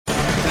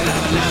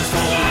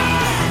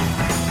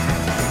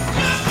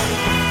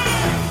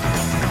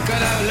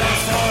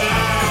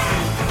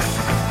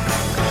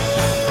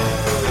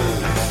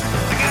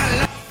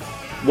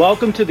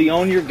Welcome to the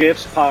Own Your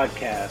Gifts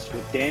podcast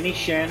with Danny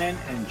Shannon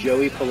and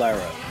Joey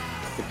Polero,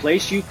 the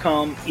place you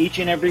come each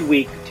and every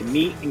week to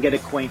meet and get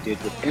acquainted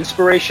with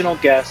inspirational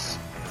guests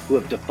who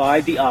have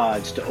defied the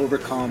odds to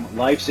overcome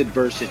life's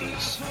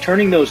adversities,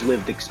 turning those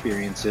lived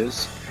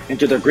experiences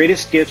into their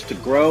greatest gifts to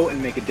grow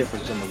and make a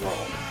difference in the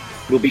world.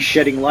 We'll be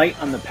shedding light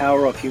on the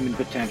power of human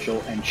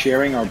potential and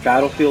sharing our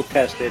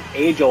battlefield-tested,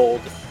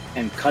 age-old,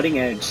 and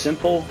cutting-edge,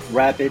 simple,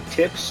 rapid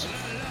tips,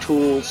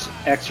 tools,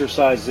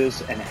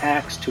 exercises, and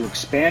hacks to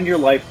expand your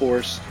life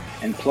force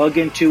and plug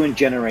into and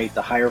generate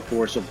the higher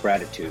force of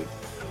gratitude.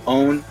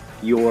 Own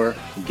your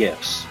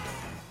gifts.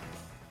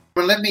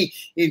 Well, let me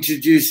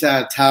introduce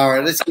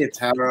Tara. Let's get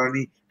Tara on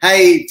here.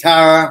 Hey,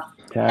 Tara.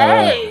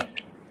 Hey.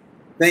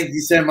 Thank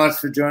you so much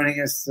for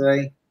joining us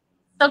today.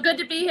 So good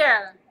to be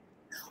here.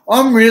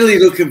 I'm really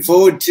looking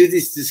forward to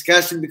this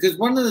discussion because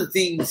one of the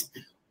things,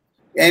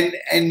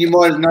 and you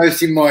might have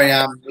noticed in my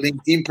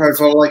LinkedIn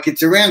profile, like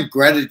it's around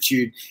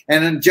gratitude.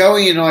 And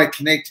Joey and I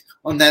connect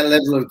on that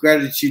level of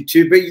gratitude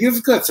too. But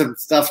you've got some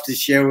stuff to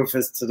share with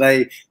us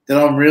today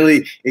that I'm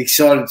really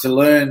excited to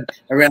learn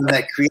around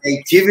that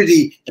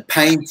creativity, the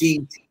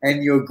painting,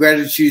 and your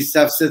gratitude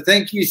stuff. So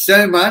thank you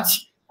so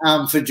much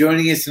for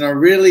joining us. And I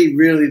really,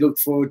 really look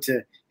forward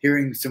to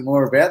hearing some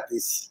more about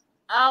this.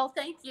 Oh,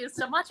 thank you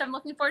so much. I'm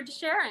looking forward to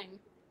sharing.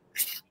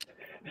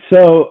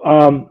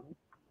 So,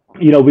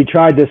 we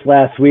tried this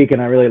last week,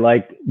 and I really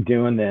liked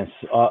doing this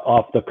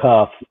off the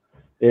cuff.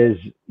 Is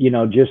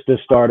just to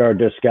start our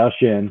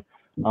discussion.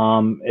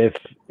 If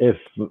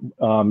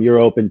you're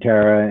open,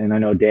 Tara, and I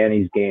know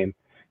Danny's game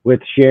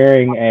with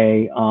sharing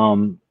a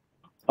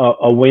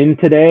win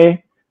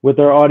today with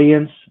our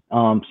audience,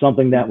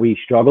 something that we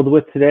struggled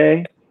with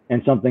today,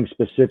 and something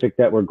specific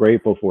that we're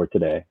grateful for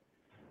today.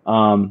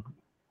 I'll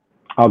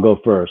go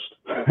first.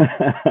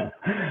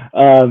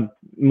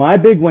 My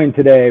big win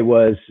today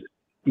was,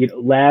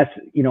 I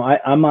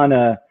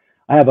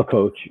have a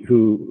coach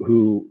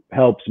who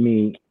helps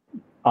me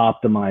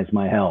optimize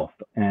my health,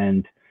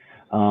 and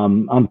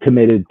I'm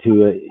committed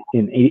to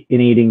an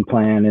eating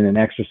plan and an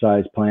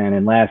exercise plan.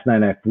 And last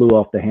night I flew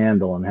off the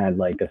handle and had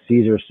like a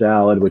Caesar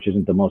salad, which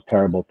isn't the most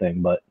terrible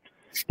thing, but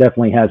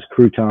definitely has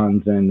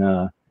croutons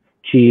and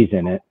cheese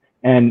in it,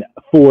 and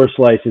 4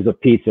 slices of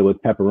pizza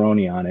with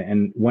pepperoni on it.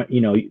 And when,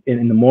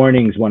 in the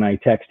mornings when I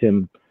text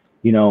him,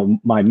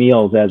 my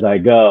meals as I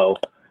go,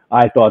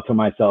 I thought to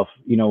myself,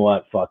 you know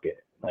what, fuck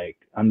it. Like,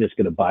 I'm just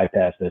going to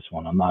bypass this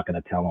one. I'm not going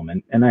to tell him.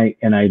 And I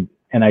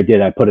did.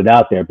 I put it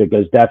out there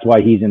because that's why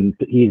he's in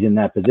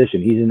that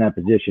position. He's in that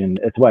position.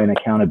 That's why an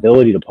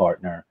accountability to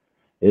partner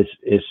is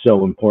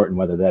so important,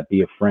 whether that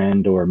be a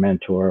friend or a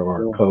mentor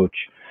or a coach.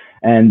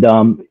 And,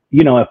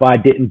 if I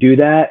didn't do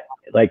that,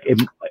 I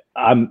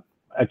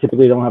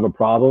typically don't have a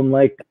problem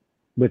like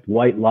with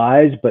white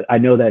lies, but I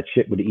know that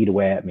shit would eat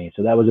away at me.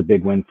 So that was a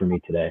big win for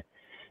me today.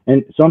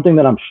 And something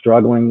that I'm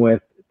struggling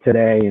with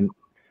today, and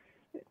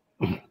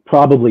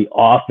probably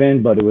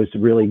often, but it was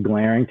really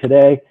glaring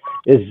today,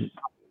 is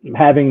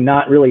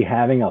not really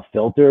having a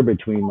filter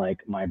between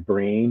like my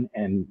brain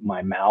and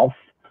my mouth.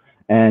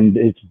 And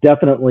it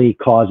definitely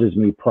causes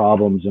me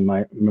problems in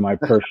my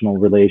personal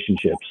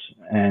relationships.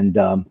 And,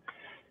 I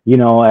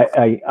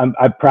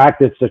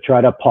practice to try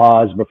to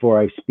pause before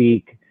I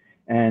speak.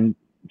 And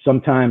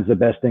sometimes the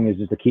best thing is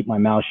just to keep my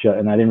mouth shut.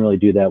 And I didn't really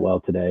do that well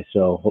today.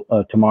 So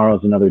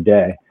tomorrow's another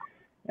day.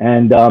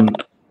 And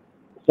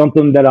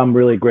something that I'm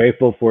really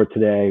grateful for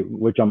today,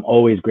 which I'm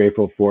always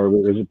grateful for,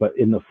 but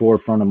in the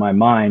forefront of my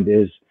mind,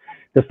 is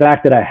the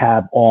fact that I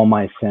have all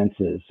my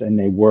senses and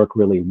they work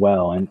really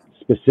well, and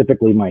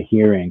specifically my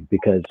hearing,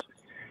 because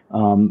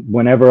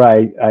whenever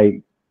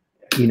I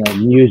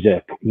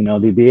music,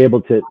 to be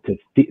able to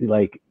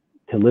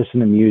listen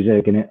to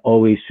music, and it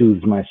always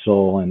soothes my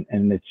soul,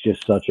 and it's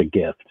just such a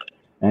gift.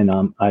 And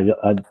I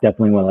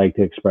definitely would like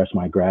to express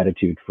my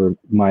gratitude for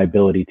my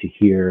ability to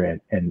hear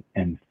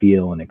and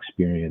feel and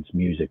experience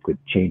music, which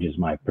changes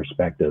my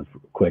perspective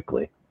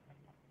quickly.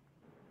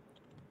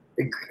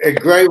 A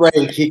great way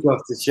to kick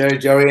off the show,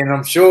 Joey. And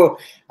I'm sure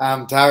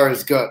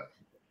Tara's got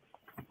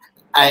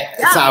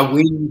a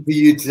win for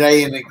you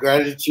today in the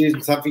gratitude,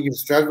 and something you've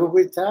struggled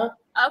with, Tara.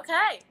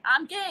 Okay,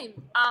 I'm game.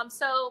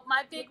 So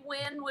my big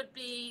win would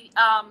be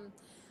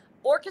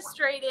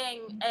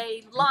orchestrating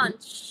a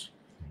lunch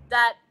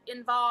that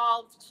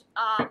involved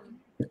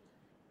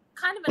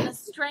kind of an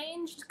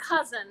estranged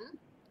cousin.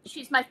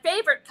 She's my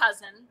favorite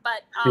cousin,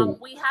 but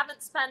we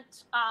haven't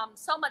spent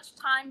so much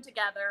time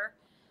together.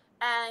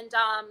 And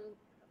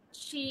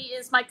she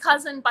is my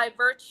cousin by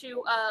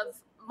virtue of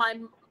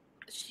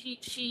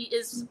she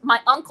is my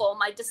uncle,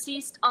 my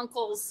deceased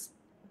uncle's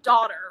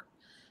daughter.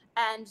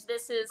 And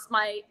this is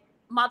my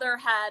mother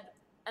had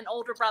an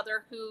older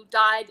brother who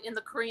died in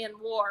the Korean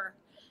War,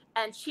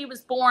 and she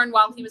was born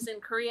while he was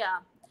in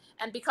Korea.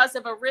 And because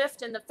of a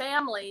rift in the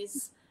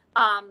families,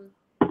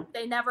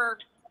 they never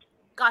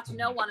got to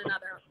know one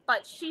another.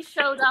 But she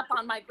showed up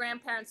on my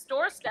grandparents'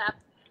 doorstep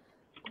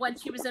when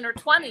she was in her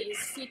 20s,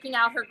 seeking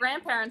out her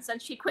grandparents, and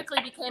she quickly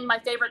became my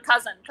favorite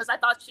cousin because I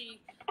thought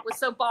she was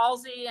so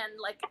ballsy and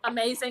like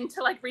amazing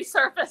to like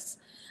resurface.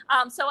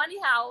 So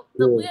anyhow,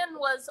 the win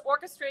was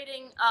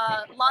orchestrating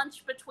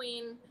lunch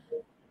between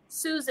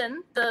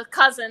Susan, the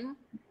cousin,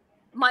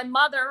 my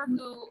mother,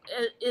 who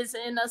is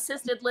in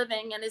assisted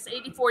living and is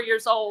 84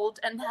 years old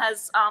and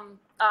has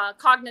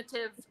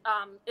cognitive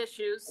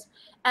issues,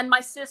 and my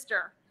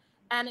sister.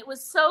 And it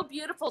was so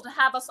beautiful to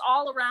have us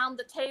all around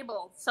the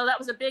table. So that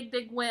was a big,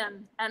 big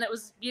win. And it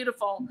was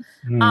beautiful.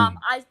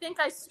 I think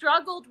I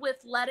struggled with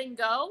letting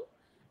go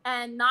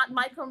and not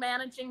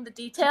micromanaging the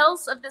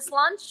details of this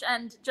lunch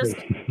and just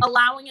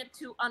allowing it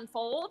to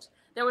unfold.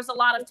 There was a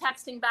lot of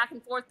texting back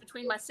and forth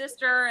between my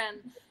sister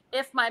and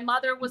if my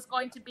mother was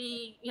going to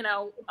be,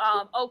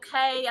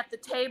 okay at the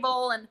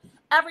table, and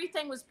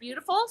everything was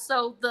beautiful.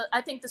 So I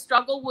think the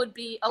struggle would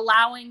be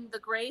allowing the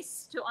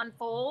grace to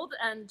unfold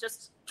and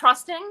just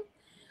trusting.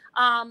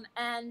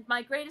 And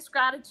my greatest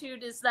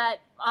gratitude is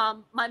that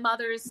my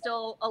mother is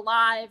still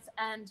alive,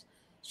 and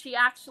she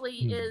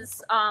actually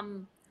is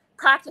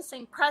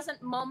practicing present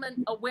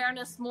moment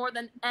awareness more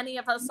than any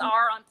of us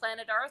are on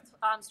planet Earth.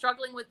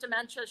 Struggling with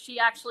dementia, she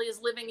actually is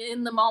living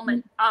in the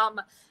moment.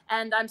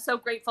 And I'm so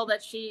grateful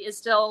that she is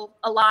still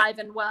alive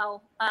and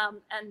well,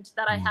 and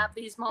that I have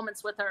these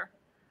moments with her.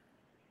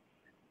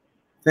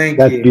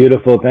 That's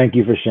beautiful. Thank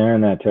you for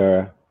sharing that,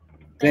 Tara.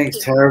 Thanks,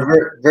 Tara.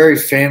 Very, very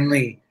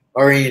family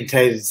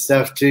orientated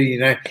stuff too.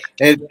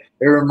 It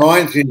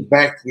reminds me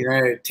back,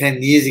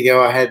 10 years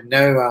ago, I had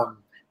no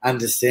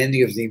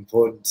understanding of the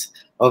importance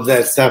of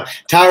that stuff.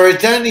 Tara,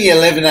 it's only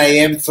 11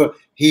 a.m.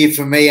 here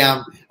for me.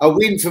 A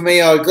win for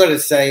me, I've got to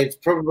say, it's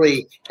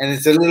probably, and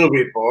it's a little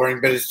bit boring,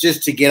 but it's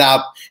just to get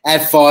up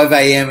at 5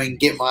 a.m. and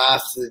get my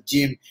ass to the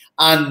gym,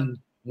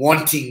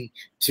 unwanting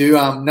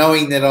to,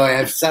 knowing that I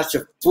have such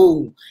a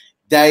full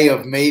day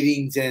of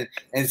meetings and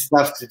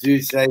stuff to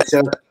do today.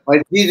 So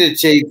I did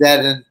achieve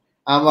that, and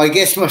I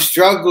guess my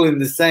struggle in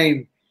the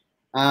same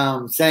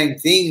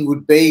thing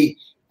would be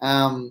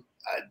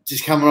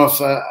just coming off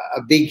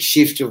a big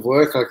shift of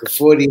work, like a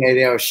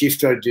 48-hour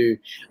shift I do,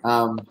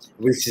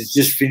 which has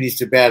just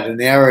finished about an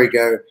hour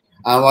ago.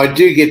 I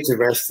do get to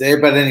rest there,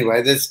 but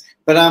anyway,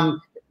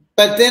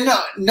 but then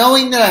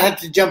knowing that I had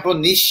to jump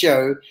on this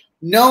show,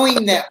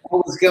 knowing that I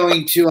was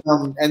going to,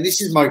 and this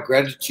is my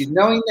gratitude,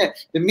 knowing that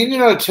the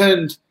minute I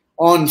turned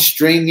on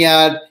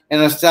StreamYard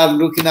and I started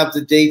looking up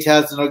the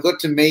details and I got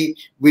to meet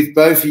with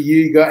both of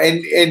you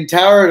guys, and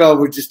Tara and I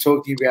were just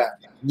talking about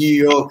New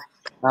York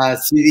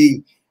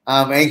City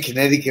and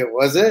Connecticut,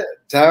 was it,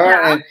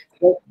 Tara?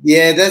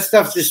 Yeah. And that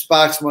stuff just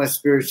sparks my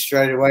spirit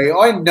straight away.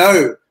 I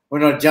know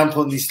when I jump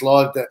on this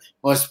live that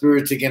my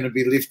spirits are going to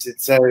be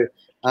lifted. So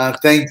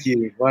thank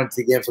you once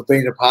again for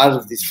being a part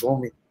of this for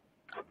me.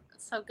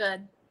 So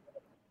good.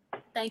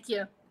 Thank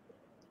you.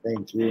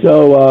 Thank you.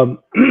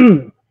 So,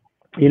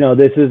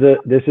 this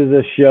is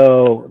a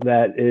show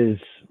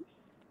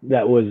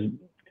that was,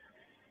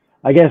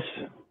 I guess,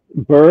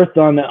 birthed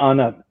on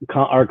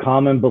our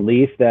common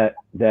belief that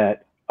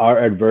our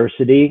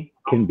adversity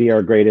can be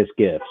our greatest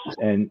gifts,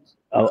 and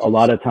a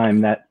lot of time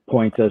that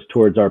points us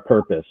towards our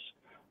purpose,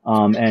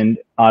 and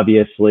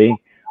obviously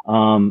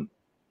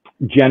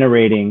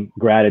generating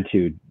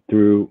gratitude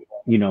through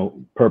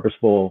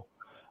purposeful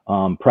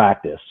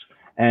practice.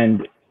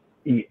 And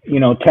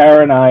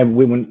Tara and I,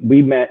 when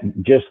we met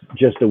just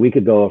a week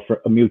ago,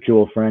 a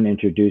mutual friend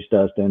introduced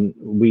us, and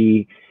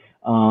we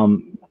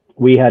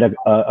had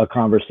a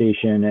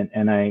conversation,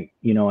 and I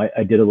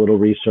did a little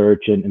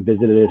research and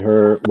visited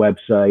her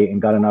website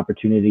and got an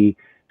opportunity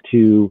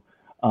to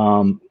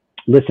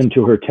listen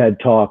to her TED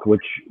Talk,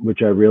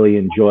 which I really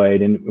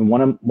enjoyed. And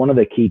one of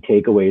the key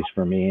takeaways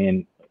for me,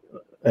 and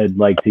I'd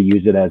like to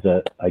use it as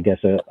a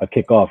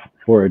kickoff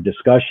for a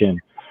discussion,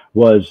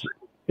 was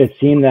it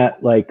seemed that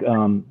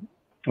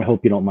I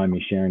hope you don't mind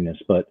me sharing this,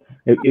 but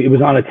it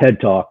was on a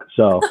TED Talk,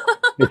 so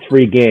it's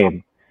free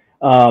game.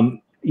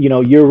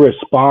 Your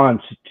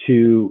response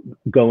to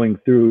going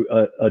through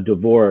a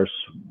divorce,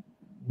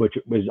 which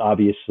was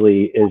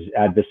obviously is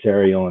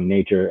adversarial in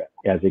nature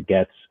as it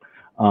gets,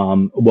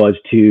 was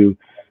to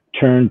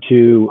turn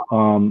to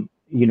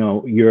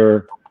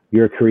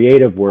your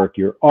creative work,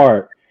 your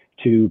art,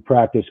 to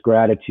practice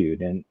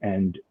gratitude.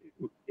 And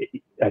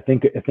I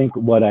think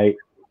what I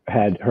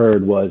had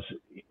heard was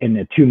in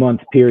a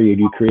 2-month period,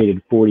 you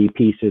created 40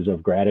 pieces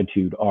of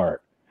gratitude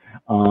art.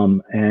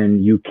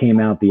 And you came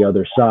out the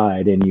other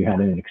side and you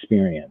had an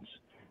experience.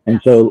 And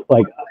so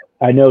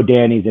I know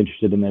Danny's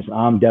interested in this.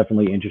 I'm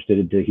definitely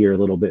interested to hear a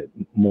little bit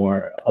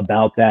more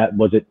about that.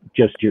 Was it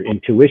just your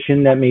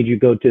intuition that made you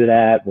go to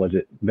that? Was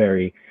it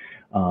very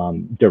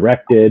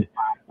directed?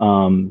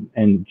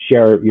 And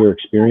share your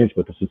experience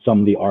with us with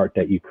some of the art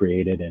that you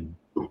created and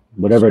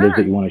whatever it is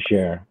that you want to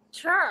share.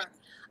 Sure.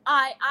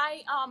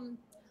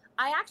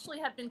 I actually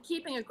have been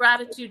keeping a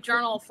gratitude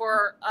journal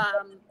for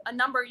a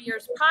number of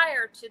years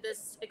prior to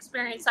this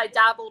experience. I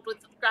dabbled with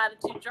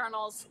gratitude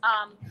journals.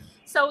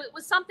 So it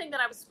was something that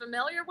I was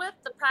familiar with,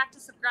 the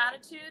practice of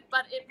gratitude,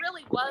 but it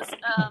really was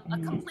a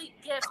complete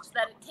gift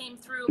that it came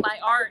through my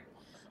art.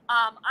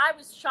 I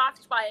was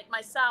shocked by it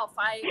myself.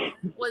 I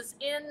was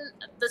in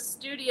the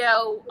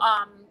studio.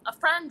 A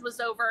friend was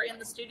over in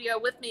the studio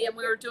with me, and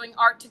we were doing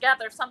art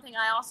together. Something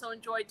I also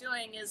enjoy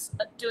doing is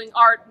doing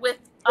art with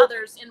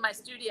others in my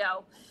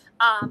studio,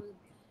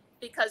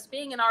 because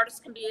being an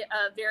artist can be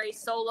a very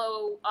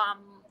solo,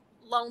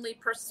 lonely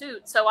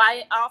pursuit. So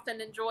I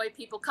often enjoy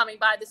people coming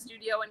by the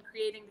studio and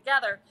creating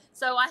together.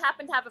 So I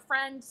happened to have a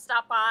friend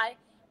stop by,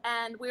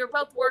 and we were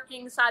both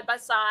working side by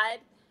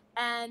side,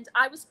 and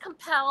I was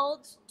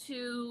compelled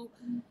to,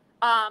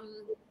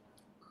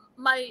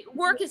 my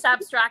work is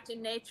abstract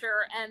in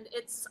nature, and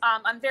it's,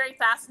 I'm very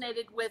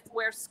fascinated with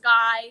where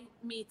sky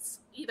meets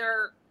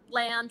either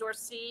land or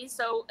sea.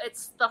 So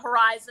it's the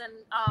horizon,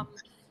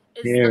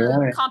 is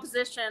the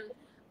composition.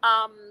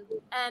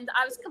 And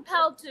I was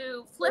compelled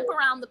to flip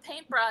around the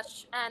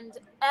paintbrush and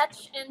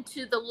etch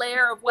into the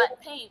layer of wet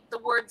paint the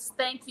words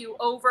 "thank you"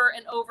 over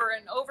and over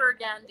and over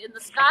again in the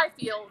sky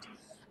field.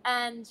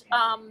 And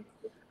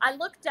I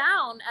looked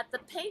down at the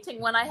painting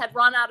when I had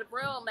run out of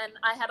room, and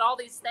I had all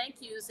these thank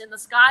yous in the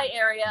sky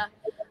area.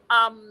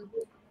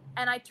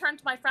 And I turned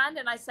to my friend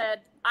and I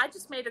said, "I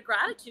just made a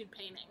gratitude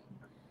painting.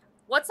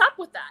 What's up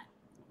with that?"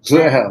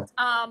 Yeah.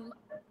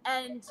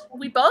 And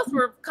we both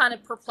were kind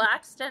of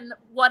perplexed. And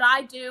what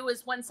I do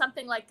is when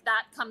something like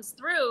that comes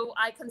through,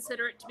 I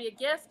consider it to be a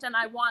gift, and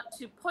I want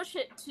to push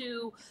it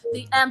to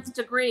the nth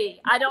degree.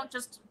 I don't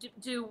just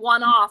do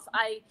one off.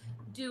 I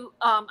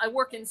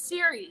work in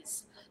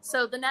series.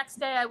 So the next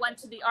day I went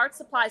to the art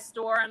supply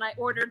store and I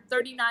ordered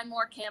 39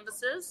 more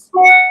canvases.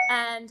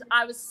 And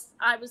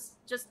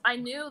I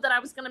knew that I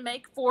was going to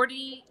make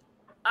 40.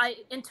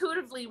 I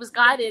intuitively was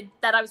guided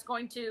that I was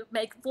going to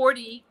make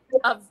 40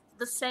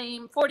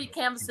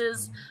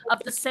 canvases of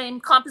the same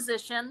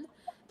composition.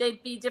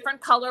 They'd be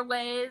different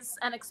colorways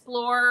and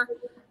explore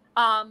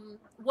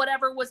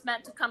whatever was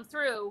meant to come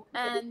through.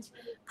 And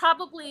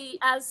probably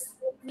as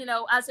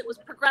it was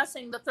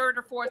progressing the third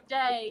or fourth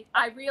day,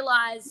 I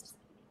realized,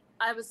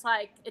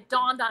 it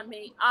dawned on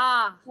me,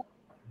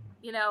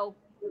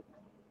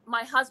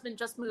 my husband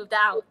just moved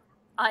out.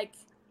 Like,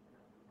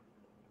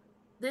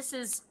 this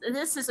is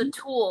a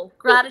tool.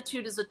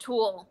 Gratitude is a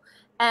tool.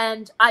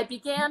 And I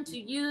began to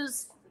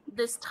use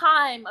this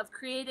time of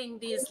creating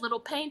these little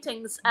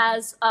paintings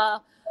as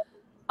a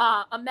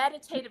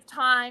meditative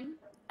time,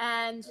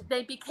 and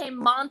they became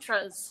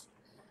mantras.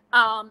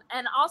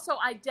 And also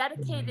I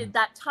dedicated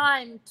that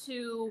time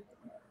to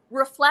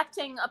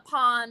reflecting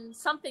upon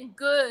something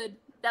good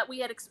that we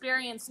had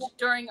experienced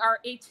during our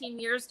 18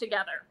 years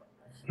together.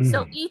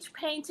 So each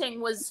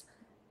painting was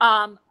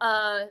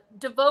a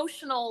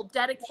devotional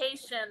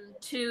dedication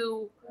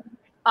to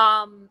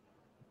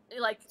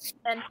like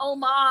an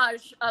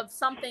homage of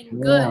something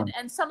good.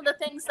 And some of the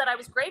things that I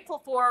was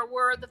grateful for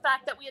were the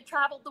fact that we had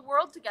traveled the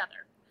world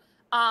together,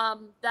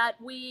 that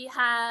we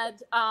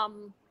had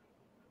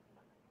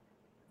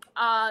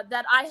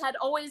that I had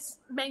always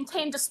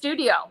maintained a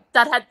studio,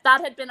 that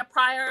had been a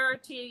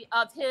priority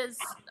of his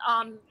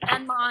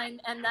and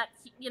mine, and that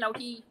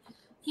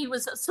he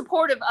was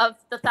supportive of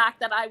the fact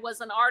that I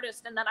was an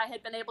artist and that I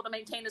had been able to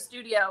maintain a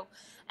studio.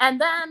 And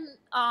then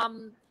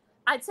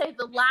I'd say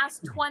the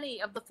last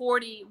 20 of the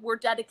 40 were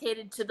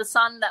dedicated to the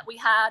son that we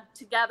had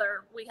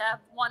together. We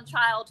have one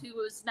child who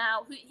was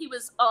now, he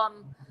was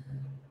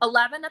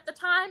 11 at the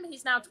time.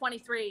 He's now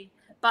 23.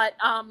 But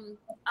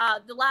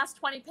the last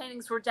 20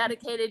 paintings were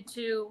dedicated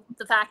to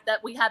the fact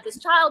that we had this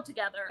child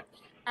together.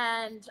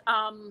 And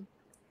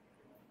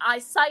I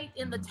cite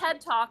in the TED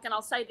Talk, and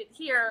I'll cite it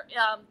here,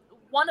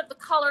 one of the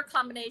color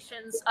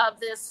combinations of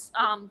this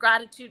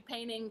gratitude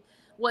painting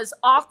was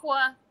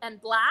aqua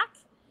and black.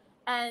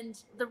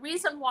 And the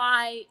reason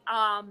why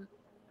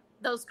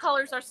those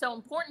colors are so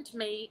important to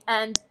me,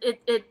 and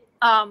it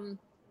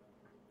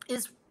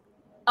is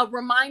a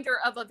reminder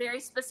of a very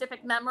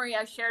specific memory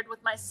I shared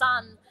with my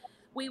son.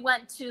 We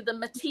went to the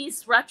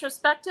Matisse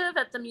retrospective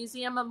at the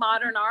Museum of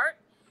Modern Art,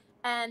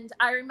 and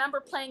I remember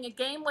playing a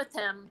game with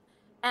him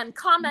and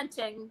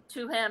commenting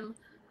to him,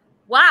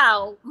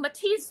 "Wow,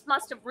 Matisse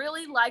must have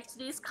really liked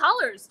these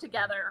colors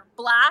together,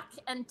 black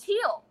and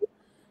teal.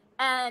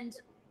 And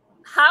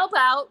how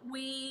about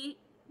we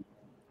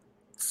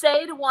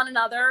say to one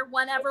another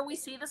whenever we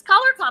see this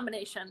color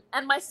combination?"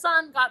 And my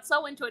son got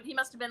so into it. He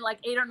must have been like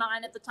 8 or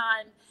 9 at the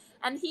time.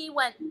 And he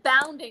went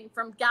bounding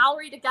from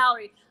gallery to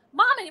gallery.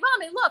 Mommy,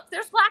 look,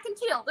 there's black and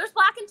teal. There's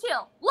black and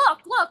teal.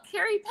 Look,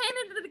 Harry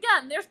painted it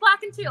again. There's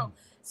black and teal.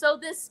 So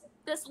this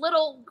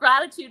little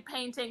gratitude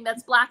painting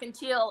that's black and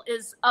teal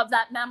is of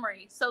that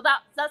memory. So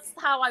that's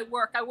how I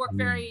work. I work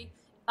very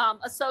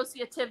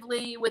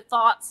associatively with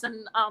thoughts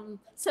and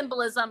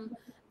symbolism.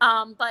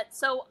 But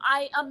so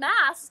I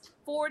amassed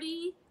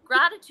 40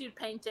 gratitude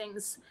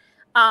paintings.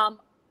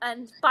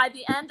 And by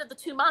the end of the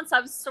 2 months,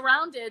 I was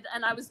surrounded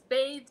and I was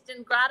bathed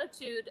in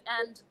gratitude.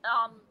 And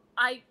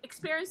I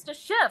experienced a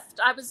shift.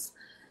 I was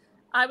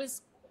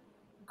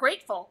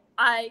grateful.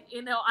 I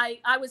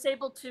was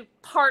able to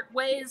part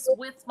ways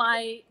with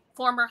my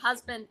former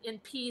husband in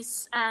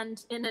peace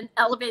and in an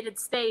elevated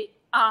state,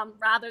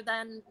 rather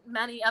than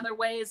many other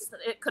ways that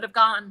it could have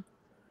gone.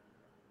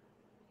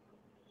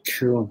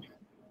 Cool.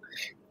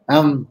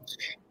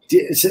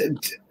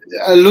 It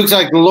looks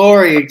like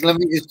Laurie. Let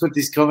me just put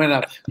this comment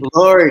up.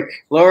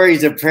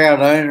 Laurie's a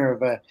proud owner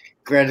of a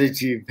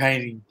gratitude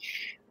painting.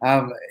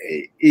 Do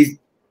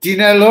you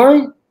know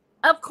Laurie?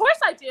 Of course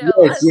I do.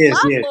 Yes, I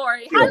love yes.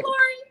 Laurie. Hi,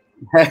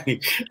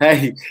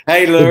 Laurie.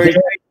 Hey, Laurie.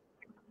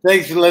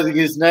 Thanks for letting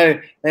us know,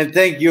 and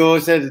thank you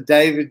also to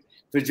David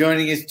for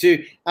joining us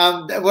too.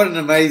 What an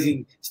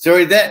amazing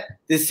story!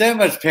 There's so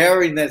much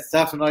power in that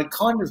stuff, and I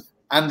kind of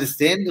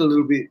understand a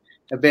little bit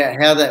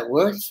about how that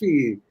works for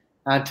you,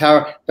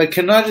 Tara. But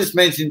can I just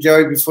mention,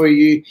 Joey, before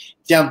you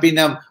jump in?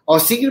 I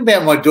was thinking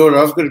about my daughter.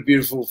 I've got a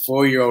beautiful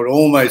 4-year-old,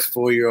 almost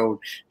 4-year-old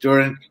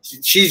daughter, and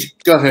she's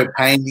got her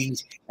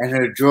paintings and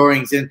her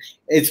drawings, and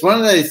it's one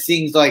of those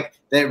things like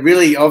that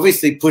really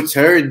obviously puts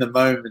her in the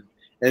moment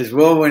as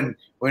well when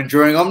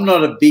drawing. I'm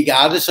not a big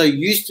artist. I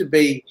used to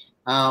be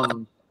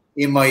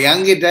in my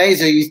younger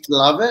days. I used to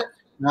love it.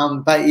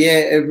 But, yeah,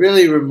 it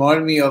really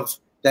reminded me of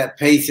that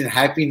peace and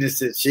happiness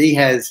that she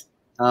has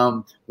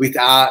with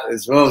art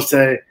as well.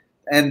 So,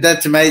 and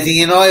that's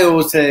amazing. And I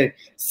also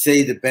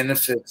see the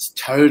benefits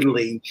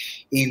totally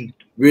in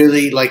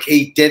really like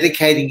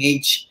dedicating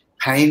each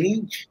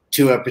painting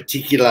to a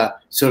particular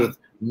sort of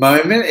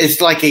moment.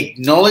 It's like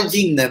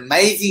acknowledging the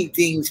amazing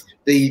things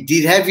that you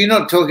did have. You're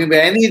not talking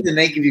about any of the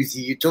negatives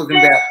here. You're talking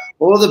about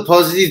all the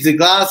positives, the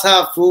glass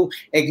half full,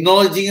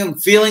 acknowledging them,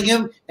 feeling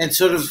them, and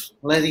sort of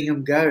letting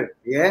them go.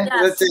 Yeah,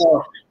 yes.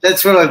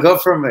 That's what I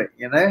got from it,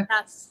 you know?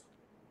 Yes.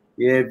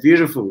 Yeah,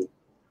 beautiful.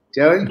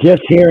 Joey?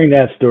 Just hearing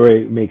that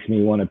story makes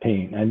me want to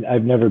paint.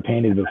 I've never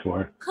painted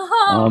before.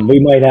 We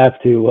might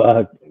have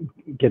to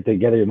get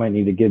together. You might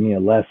need to give me a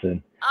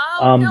lesson.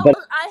 No, but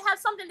I have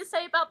something to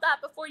say about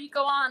that before you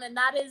go on, and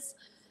that is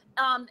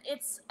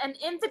it's an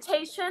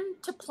invitation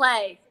to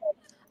play.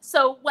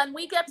 So when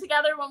we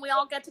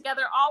all get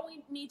together, all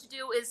we need to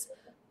do is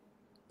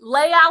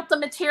lay out the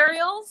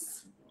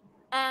materials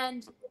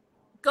and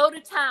go to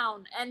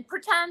town and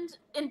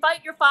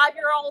invite your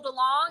 5-year-old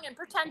along and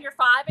pretend you're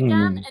 5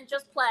 again and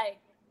just play.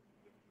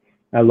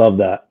 I love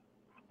that.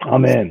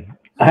 I'm in.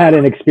 I had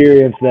an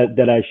experience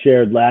that I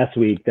shared last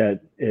week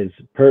that is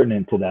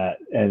pertinent to that.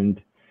 And,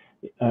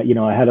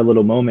 I had a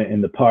little moment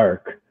in the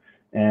park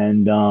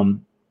and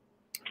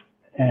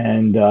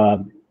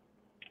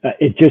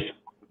it just,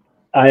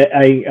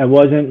 I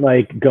wasn't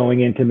like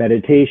going into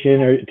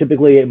meditation, or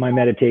typically my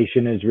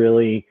meditation is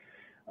really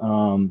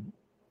on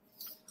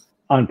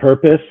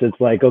purpose. It's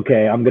like,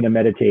 okay, I'm going to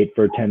meditate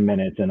for 10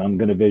 minutes and I'm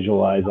going to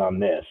visualize on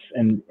this.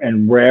 And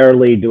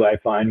rarely do I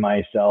find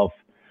myself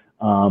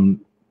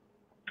falling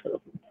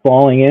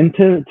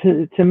into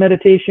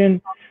meditation.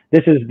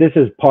 This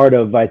is part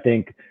of, I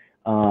think,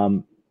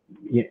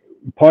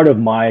 part of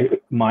my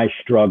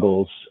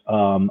struggles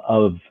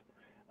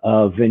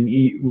and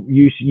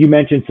you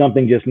mentioned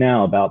something just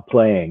now about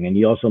playing, and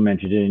you also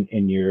mentioned it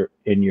in your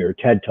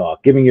TED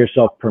talk, giving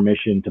yourself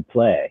permission to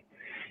play.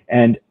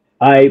 And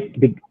a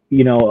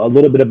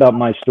little bit about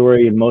my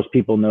story, and most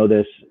people know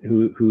this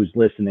who's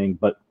listening,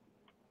 but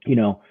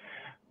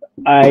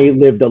I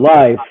lived a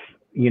life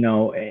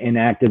in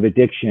active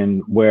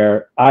addiction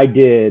where I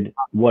did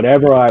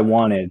whatever I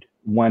wanted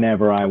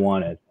whenever I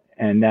wanted,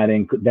 and that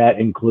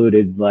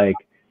included like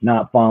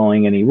not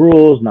following any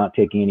rules, not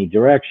taking any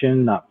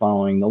direction, not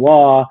following the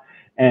law.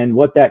 And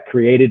what that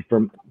created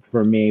for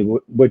me,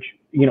 which,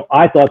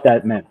 I thought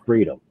that meant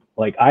freedom.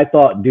 Like I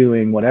thought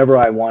doing whatever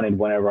I wanted,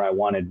 whenever I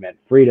wanted meant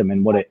freedom.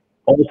 And what it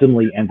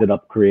ultimately ended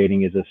up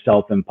creating is a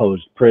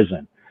self-imposed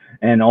prison,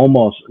 and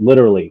almost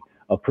literally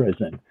a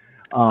prison.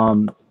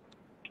 And,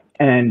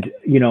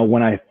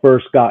 when I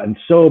first gotten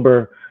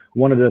sober,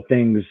 one of the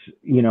things,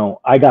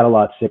 I got a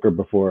lot sicker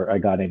before I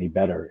got any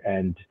better.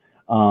 And,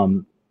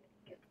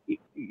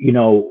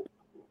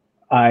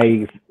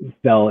 I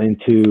fell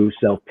into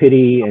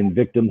self-pity and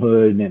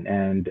victimhood,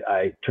 and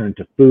I turned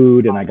to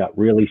food, and I got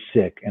really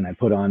sick, and I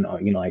put on,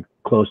 like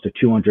close to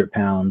 200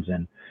 pounds.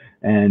 And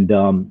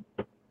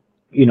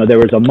there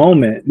was a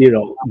moment,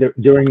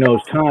 during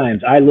those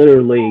times, I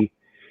literally,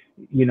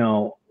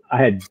 I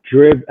had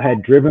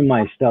driven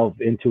myself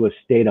into a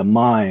state of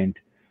mind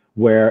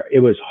where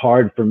it was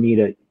hard for me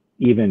to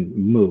even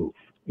move,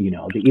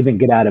 to even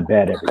get out of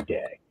bed every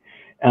day.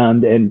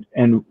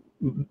 And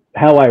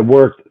how I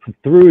worked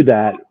through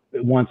that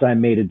once I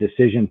made a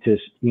decision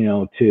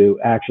to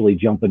actually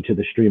jump into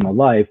the stream of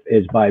life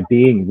is by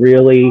being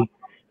really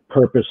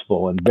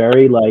purposeful and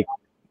very like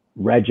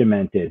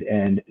regimented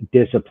and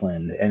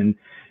disciplined and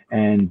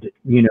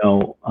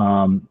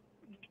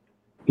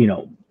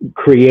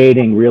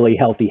creating really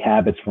healthy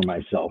habits for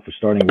myself,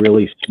 starting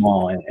really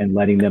small and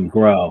letting them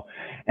grow.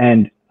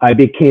 And I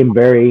became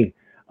very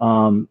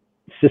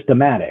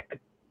systematic,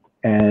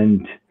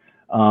 and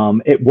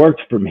it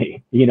worked for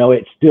me.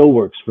 It still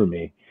works for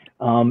me.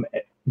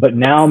 But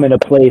now I'm in a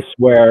place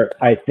where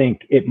I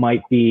think it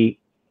might be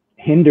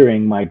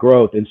hindering my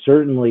growth, and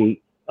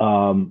certainly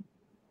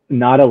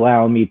not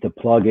allowing me to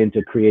plug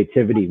into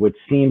creativity, which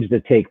seems to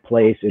take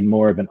place in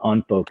more of an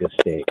unfocused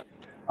state,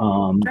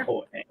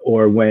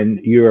 or when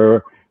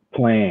you're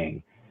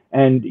playing.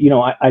 And,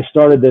 I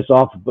started this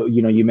off, but,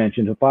 you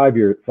mentioned 5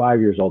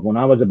 years old. When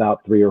I was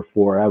about 3 or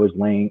 4, I was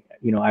laying,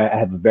 I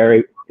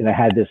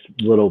had this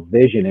little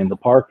vision in the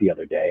park the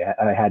other day.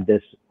 I had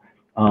this,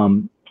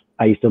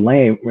 I used to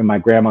lay in my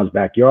grandma's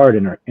backyard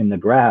in the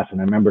grass,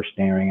 and I remember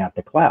staring at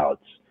the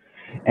clouds.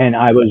 And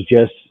I was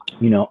just,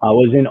 I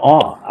was in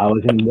awe. I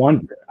was in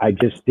wonder.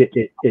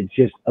 It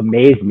just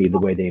amazed me the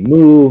way they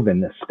move,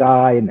 and the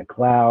sky and the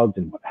clouds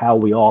and how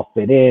we all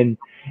fit in.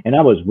 And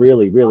I was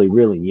really, really,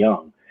 really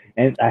young.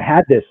 And I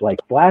had this like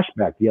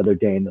flashback the other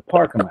day in the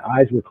park, and my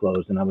eyes were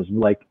closed, and I was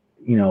like,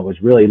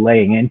 was really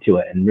laying into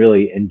it and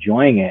really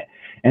enjoying it.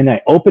 And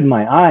I opened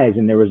my eyes,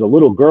 and there was a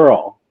little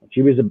girl.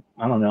 She was,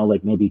 I don't know,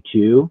 like maybe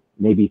 2,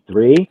 maybe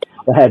 3,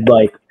 that had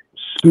like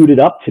scooted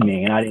up to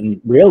me, and I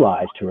didn't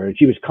realize to her. And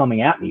she was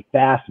coming at me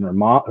fast, and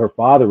her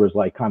father was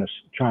like kind of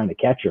trying to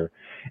catch her.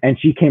 And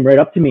she came right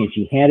up to me, and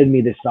she handed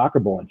me this soccer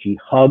ball, and she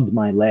hugged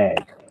my leg,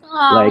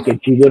 and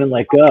she wouldn't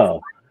let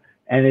go.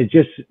 And it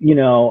just,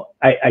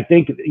 I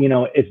think,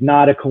 it's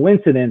not a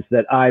coincidence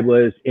that I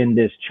was in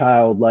this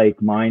childlike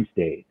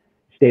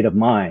state of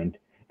mind,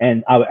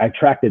 and I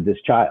attracted this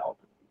child.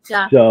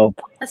 Yeah. So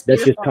that's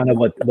just kind of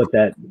what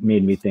that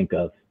made me think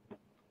of.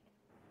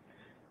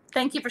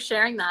 Thank you for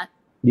sharing that.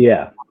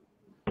 Yeah.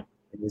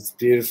 It's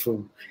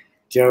beautiful,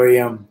 Joey.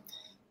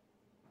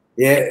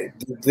 Yeah,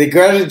 the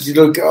gratitude.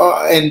 Look,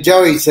 and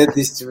Joey said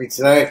this to me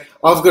today.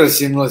 I've got a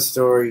similar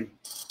story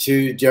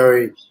to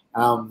Joey.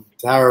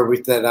 Tara,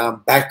 with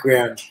that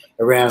background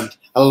around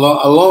a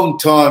long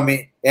time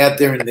out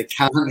there in the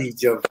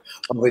carnage of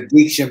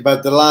addiction.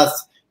 But the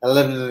last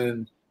 11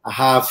 and a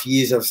half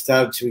years, I've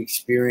started to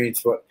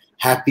experience what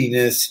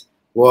happiness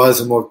was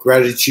and what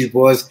gratitude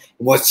was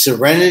and what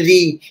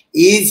serenity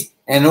is,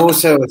 and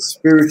also a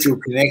spiritual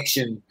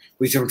connection,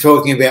 which I'm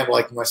talking about,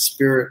 like my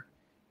spirit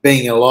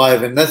being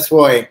alive. And that's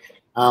why,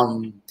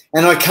 and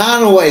I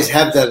can't always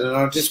have that. And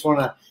I just want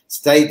to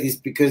state this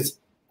because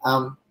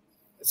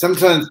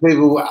sometimes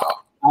people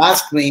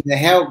ask me,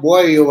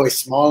 why are you always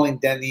smiling,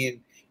 Danny?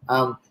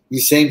 And you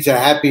seem so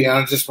happy. And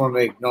I just want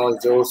to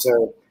acknowledge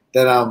also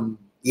that,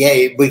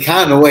 we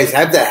can't always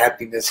have that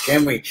happiness,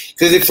 can we?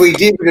 Because if we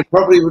did, it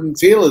probably wouldn't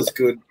feel as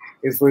good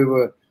if we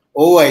were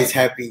always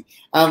happy.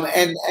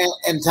 And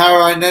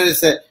Tara, I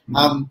noticed that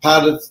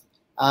part of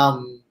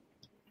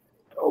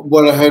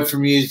what I heard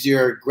from you is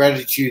you're a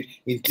gratitude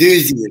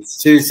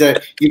enthusiast too. So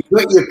you've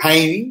got your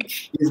painting,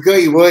 you've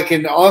got your work,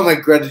 and I'm a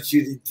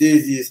gratitude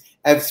enthusiast,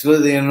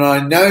 absolutely. And I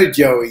know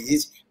Joey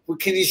is. Well,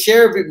 can you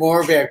share a bit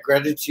more about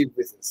gratitude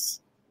with us?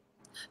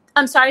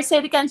 I'm sorry, say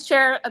it again.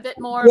 Share a bit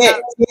more. Yeah.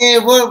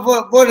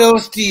 What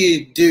else do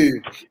you do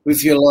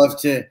with your life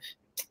to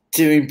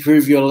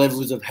improve your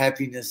levels of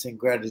happiness and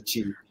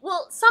gratitude?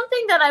 Well,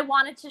 something that I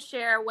wanted to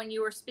share when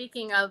you were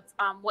speaking of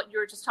what you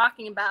were just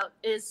talking about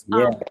is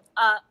a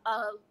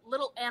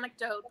little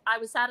anecdote. I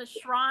was at a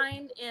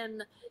shrine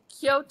in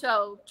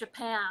Kyoto,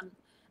 Japan,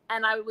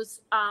 and I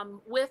was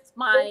with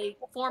my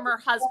former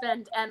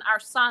husband and our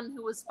son,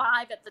 who was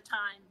 5 at the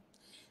time.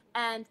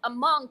 And a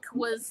monk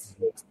was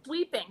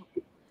sweeping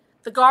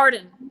the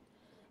garden,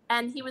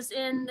 and he was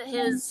in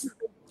his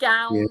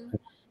gown,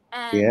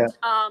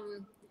 and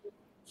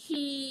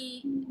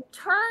he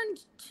turned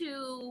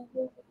to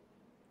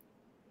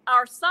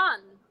our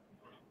son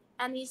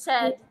and he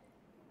said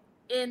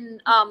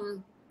in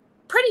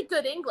pretty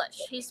good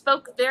English, he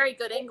spoke very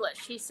good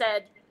English, he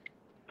said,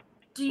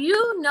 "Do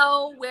you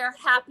know where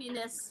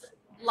happiness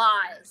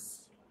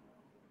lies?"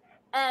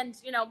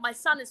 And my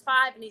son is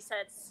 5, and he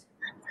says,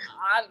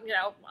 I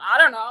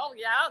don't know.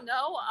 Yeah,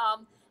 no.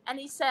 And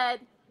he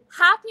said,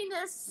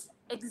 happiness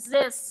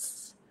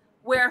exists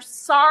where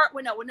sorrow.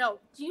 No.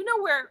 Do you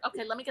know where?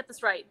 Okay, let me get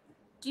this right.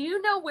 Do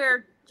you know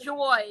where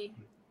joy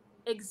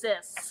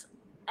exists?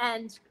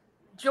 And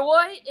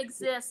joy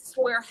exists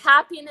where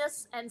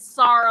happiness and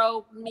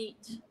sorrow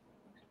meet.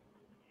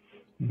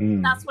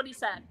 That's what he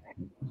said.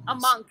 A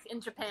monk in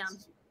Japan.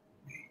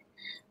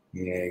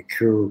 Yeah,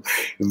 cool.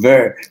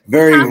 Very,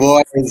 very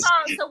wise.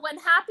 So when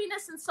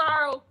happiness and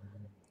sorrow,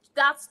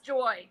 that's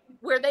joy.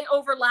 Where they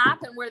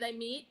overlap and where they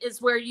meet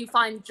is where you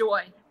find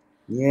joy.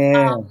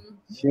 Yeah,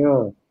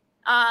 sure.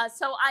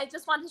 So I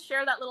just wanted to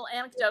share that little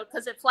anecdote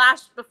because it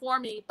flashed before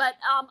me. But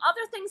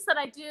other things that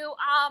I do,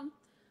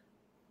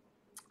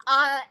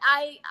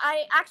 I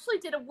actually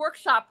did a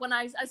workshop when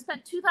I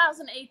spent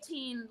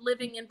 2018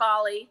 living in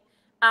Bali.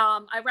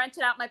 I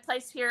rented out my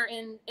place here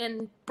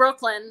in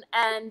Brooklyn,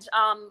 and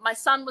my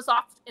son was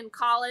off in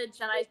college,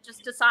 and I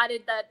just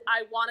decided that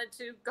I wanted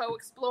to go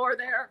explore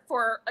there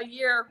for a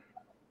year.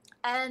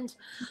 And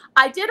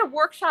I did a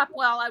workshop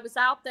while I was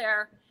out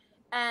there,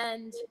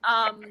 and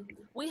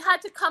we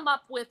had to come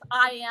up with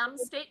I am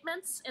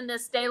statements in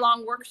this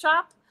day-long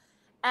workshop,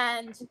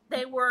 and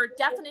they were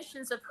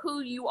definitions of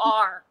who you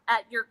are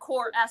at your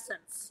core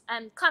essence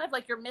and kind of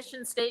like your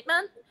mission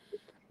statement.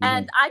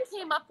 And I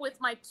came up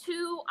with my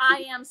 2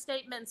 I am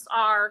statements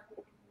are,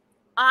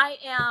 I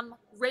am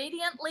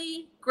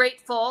radiantly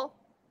grateful,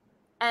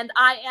 and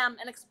I am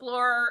an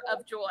explorer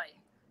of joy.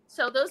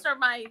 So those are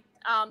my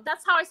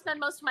That's how I spend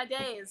most of my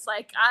days.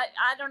 Like,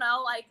 I don't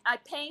know, like I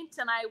paint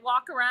and I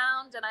walk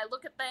around and I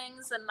look at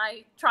things and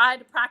I try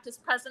to practice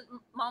present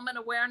moment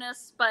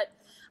awareness. But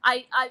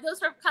I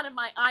those are kind of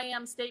my I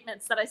am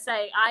statements that I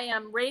say. I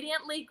am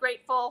radiantly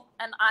grateful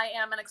and I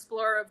am an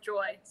explorer of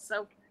joy.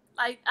 So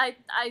I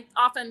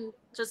often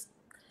just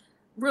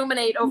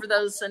ruminate over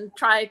those and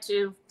try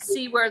to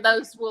see where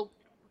those will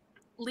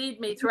lead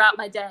me throughout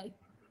my day.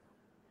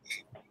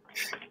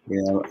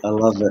 Yeah, I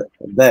love it.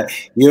 That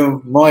you're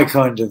my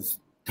kind of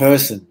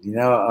person, you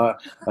know.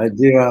 I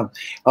do.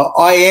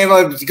 I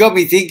am. It's got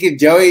me thinking,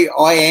 Joey.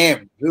 I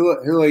am. Who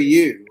are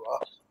you?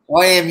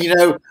 I am. You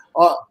know.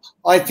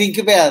 I think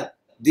about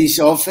this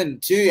often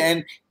too.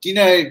 And you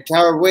know,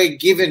 Tara, we're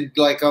given,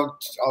 like I'll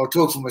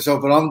talk for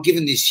myself, but I'm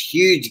given this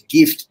huge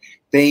gift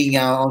being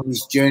on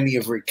this journey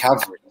of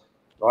recovery,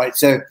 right?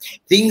 So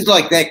things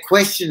like that,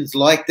 questions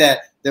like that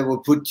were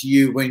put to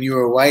you when you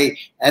were away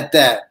at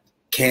that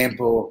camp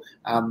or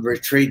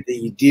retreat that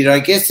you did. I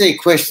guess they're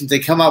questions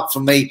that come up for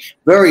me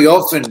very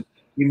often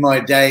in my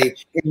day,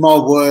 in my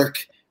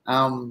work.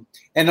 And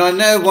I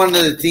know one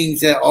of the things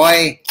that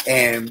I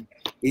am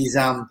is,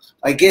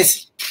 I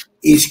guess,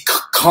 is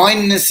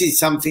kindness is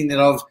something that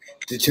I've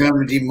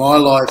determined in my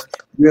life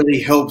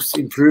really helps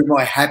improve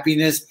my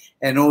happiness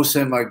and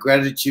also my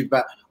gratitude.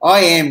 But I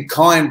am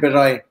kind, but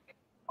I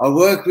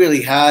work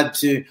really hard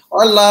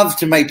I love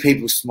to make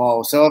people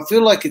smile. So I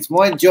feel like it's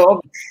my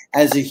job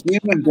as a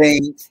human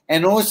being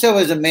and also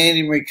as a man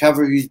in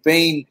recovery who's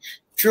been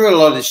through a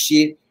lot of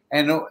shit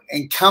and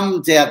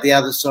comes out the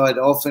other side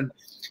often.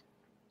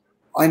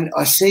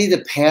 I see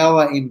the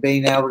power in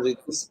being able to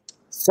just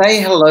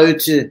say hello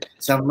to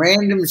some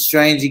random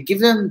stranger, give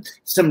them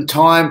some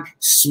time,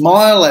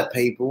 smile at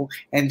people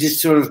and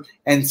just sort of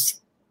and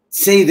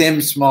see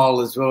them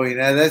smile as well. You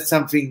know, that's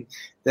something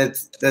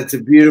that's a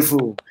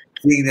beautiful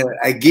thing,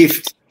 a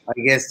gift, I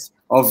guess,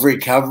 of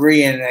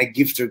recovery and a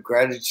gift of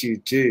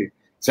gratitude too.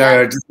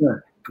 So I just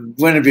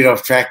went a bit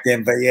off track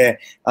then, but yeah,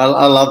 I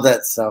love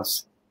that stuff.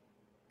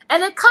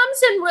 And it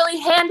comes in really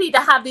handy to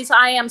have these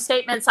I am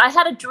statements. I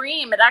had a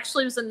dream. It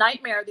actually was a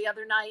nightmare the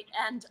other night.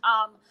 And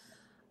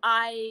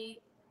I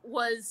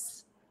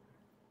was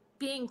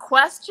being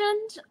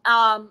questioned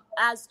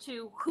as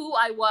to who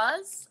I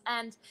was.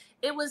 And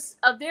it was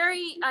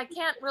I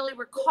can't really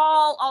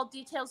recall all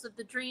details of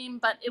the dream,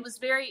 but it was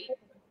very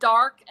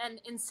dark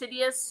and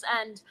insidious,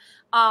 and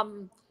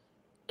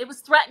it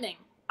was threatening.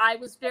 I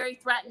was very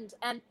threatened,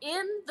 and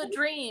in the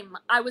dream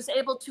I was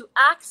able to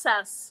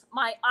access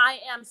my I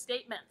am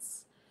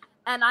statements,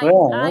 and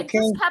I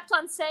just kept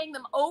on saying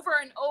them over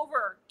and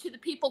over to the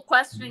people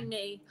questioning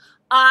me.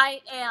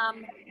 I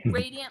am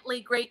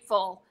radiantly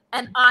grateful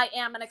and I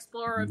am an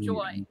explorer of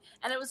joy.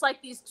 And it was like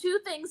these two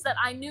things that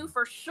I knew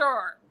for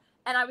sure,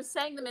 and I was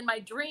saying them in my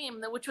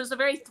dream, which was a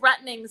very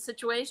threatening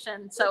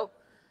situation. So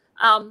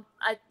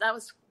that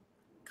was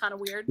kind of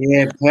weird.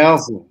 Yeah,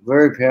 powerful,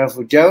 very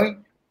powerful. Joey?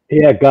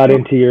 Yeah, it got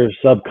into your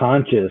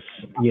subconscious,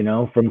 you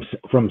know,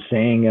 from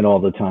saying it all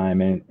the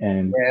time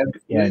and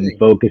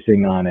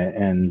focusing on it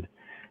and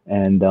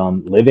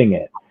living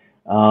it.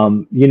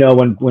 You know,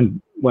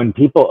 when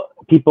people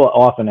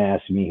often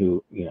ask me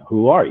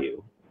who are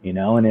you, you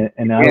know,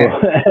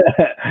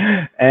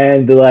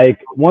 and like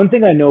one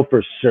thing I know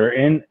for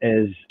certain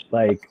is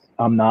like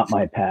I'm not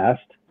my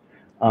past,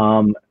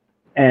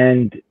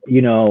 and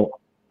you know.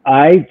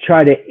 I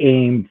try to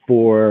aim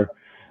for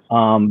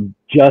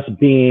just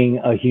being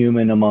a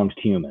human amongst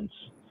humans,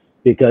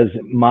 because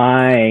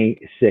my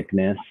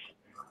sickness,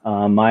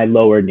 my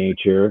lower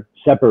nature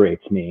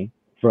separates me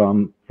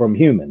from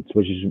humans,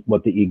 which is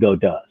what the ego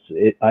does.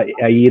 I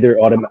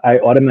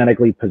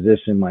automatically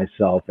position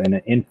myself in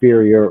an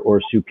inferior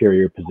or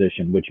superior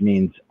position, which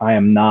means I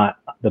am not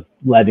the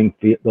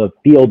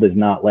field is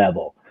not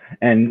level.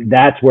 And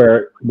that's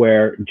where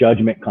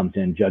judgment comes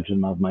in,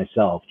 judgment of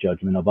myself,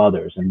 judgment of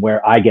others, and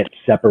where I get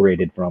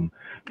separated from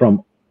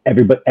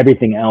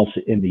everything else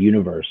in the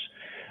universe.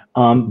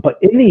 But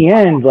in the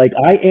end, like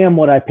I am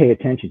what I pay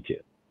attention to.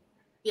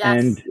 Yes.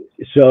 And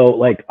so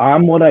like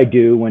I'm what I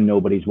do when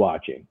nobody's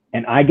watching.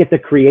 And I get to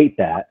create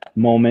that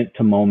moment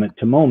to moment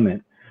to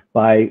moment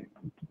by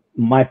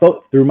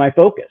through my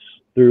focus,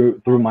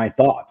 through my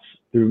thoughts,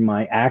 through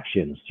my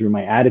actions, through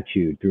my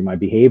attitude, through my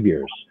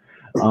behaviors.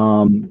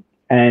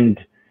 And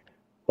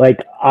like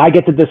I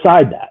get to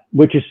decide that,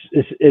 which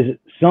is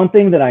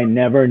something that I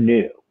never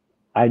knew.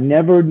 I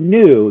never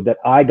knew that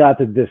I got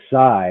to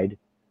decide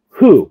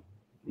who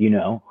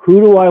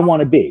do I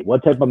want to be?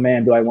 What type of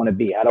man do I want to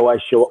be? How do I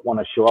want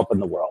to show up in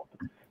the world?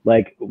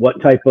 Like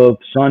what type of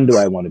son do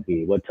I want to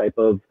be? What type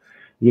of,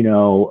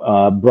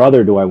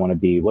 brother do I want to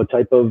be? What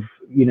type of,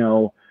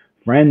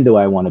 friend do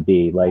I want to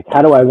be? Like,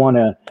 how do I want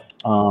to,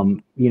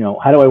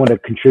 how do I want to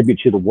contribute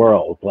to the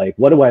world? Like,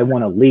 what do I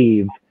want to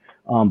leave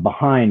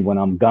behind when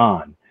I'm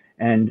gone?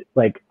 And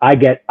like I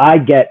get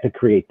to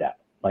create that.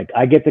 Like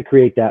I get to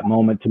create that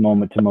moment to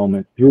moment to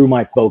moment through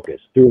my focus,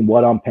 through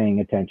what I'm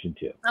paying attention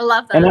to. I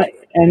love that.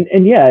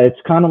 And yeah, it's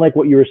kind of like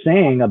what you were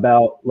saying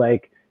about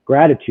like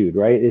gratitude,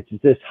 right? It's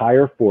this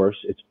higher force.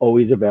 It's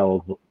always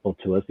available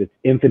to us. It's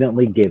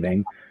infinitely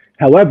giving.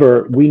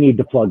 However, we need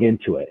to plug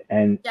into it,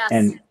 and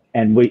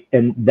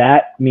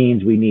that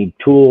means we need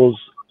tools,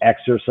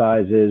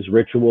 exercises,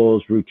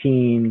 rituals,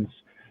 routines,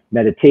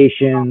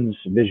 meditations,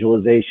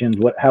 visualizations,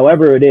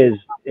 however it is,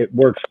 it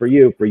works for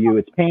you. For you,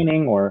 it's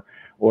painting or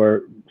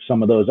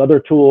some of those other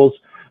tools,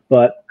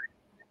 but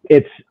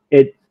it's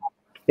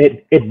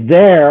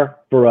there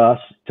for us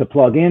to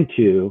plug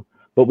into,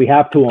 but we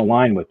have to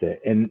align with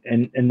it,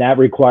 and that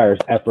requires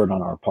effort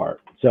on our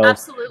part. So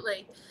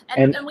absolutely,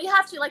 and we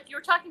have to, like you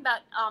were talking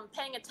about,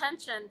 paying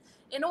attention.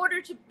 In order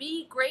to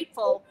be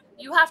grateful,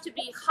 you have to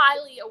be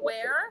highly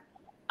aware,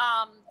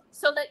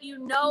 so that you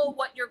know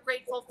what you're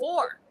grateful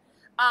for.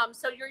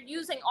 So you're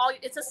using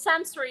it's a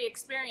sensory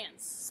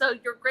experience. So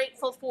you're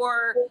grateful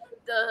for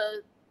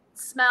the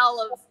smell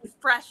of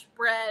fresh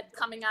bread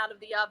coming out of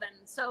the oven.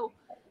 So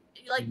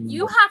like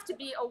you have to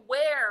be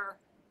aware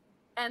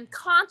and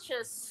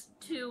conscious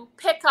to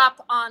pick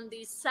up on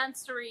these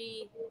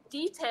sensory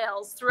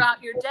details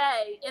throughout your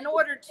day. In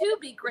order to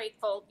be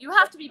grateful, you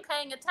have to be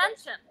paying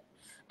attention.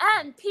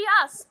 And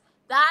P.S.,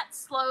 that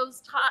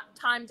slows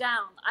time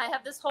down. I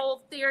have this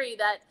whole theory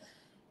that,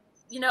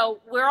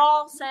 we're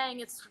all saying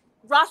it's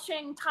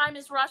rushing, time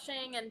is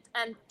rushing,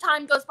 and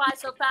time goes by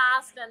so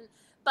fast.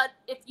 But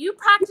if you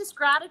practice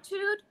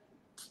gratitude,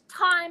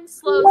 time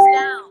slows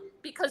down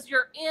because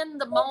you're in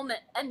the moment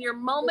and you're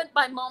moment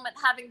by moment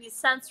having these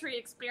sensory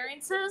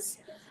experiences,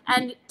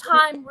 and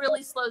time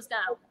really slows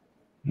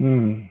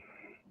down.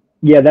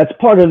 Yeah, that's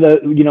part of the,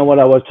 what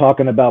I was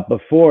talking about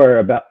before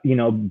about,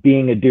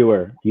 being a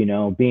doer,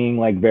 being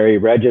like very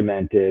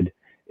regimented.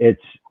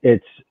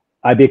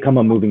 I become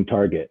a moving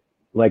target.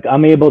 Like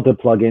I'm able to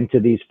plug into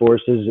these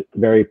forces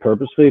very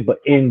purposefully, but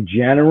in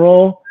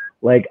general,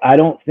 like, I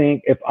don't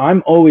think if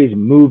I'm always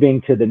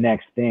moving to the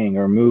next thing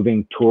or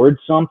moving towards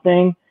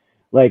something,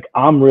 like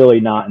I'm really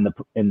not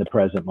in the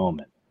present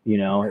moment.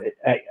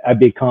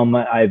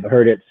 I've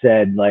heard it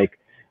said like,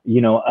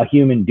 a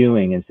human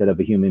doing instead of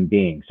a human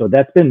being. So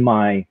that's been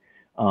my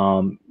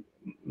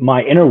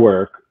inner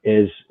work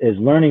is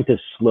learning to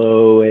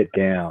slow it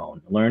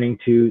down, learning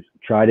to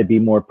try to be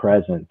more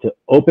present, to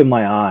open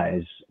my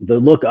eyes, to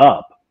look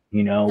up,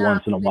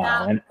 once in a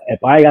while. And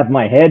if I have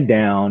my head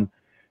down,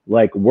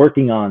 like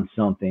working on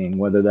something,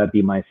 whether that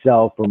be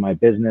myself or my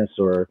business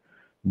or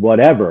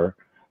whatever,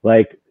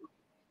 like,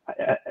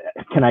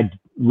 can I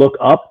look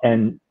up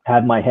and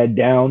have my head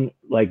down,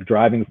 like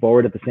driving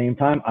forward at the same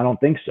time? I don't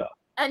think so.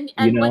 And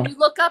when you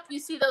look up, you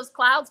see those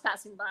clouds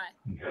passing by.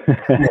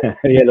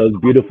 Yeah, those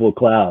beautiful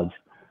clouds.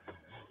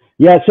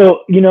 Yeah,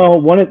 so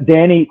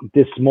Danny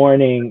this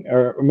morning,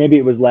 or maybe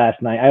it was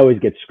last night. I always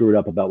get screwed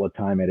up about what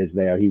time it is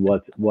there. He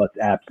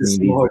WhatsApps me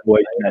these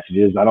voice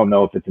messages. I don't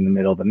know if it's in the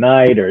middle of the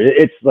night or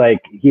it's like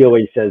he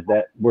always says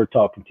that we're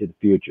talking to the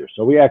future.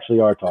 So we actually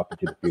are talking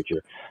to the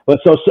future.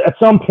 But so at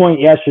some point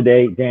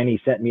yesterday,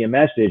 Danny sent me a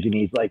message and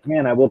he's like,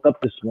 "Man, I woke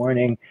up this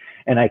morning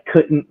and I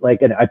couldn't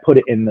and I put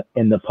it in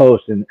the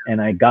post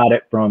and I got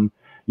it from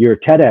your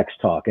TEDx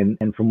talk,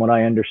 and from what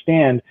I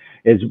understand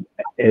is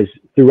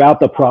throughout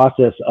the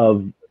process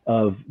of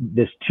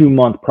this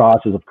 2-month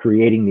process of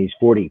creating these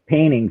 40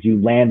 paintings,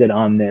 you landed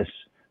on this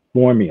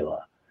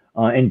formula.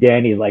 And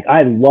Danny's like,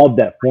 I love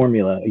that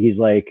formula. He's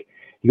like,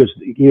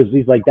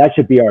 that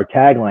should be our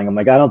tagline. I'm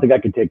like, I don't think I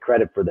can take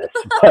credit for this,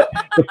 but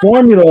the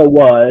formula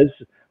was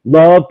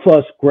love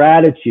plus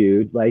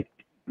gratitude, like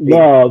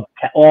love,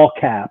 all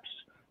caps,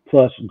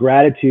 plus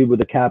gratitude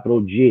with a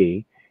capital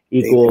G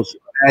equals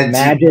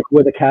magic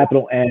with a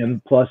capital M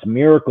plus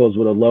miracles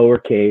with a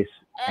lowercase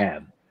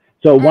m.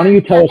 So why don't you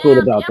tell us a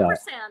little about that?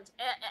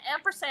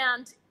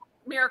 Ampersand,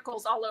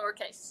 miracles, all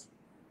lowercase.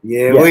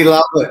 Yeah, we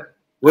love it.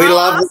 We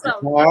love it.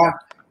 Tara.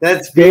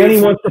 That's Danny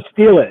wants to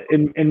steal it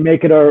and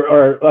make it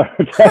our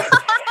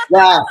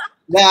No,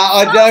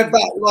 I don't.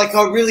 But like,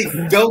 I really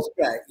felt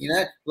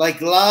that, like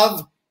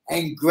love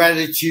and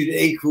gratitude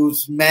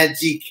equals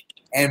magic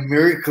and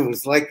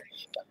miracles. Like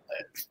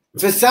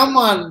for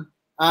someone,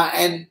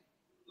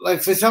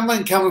 for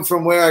someone coming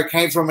from where I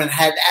came from and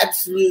had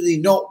absolutely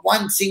not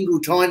one single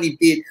tiny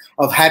bit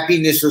of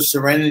happiness or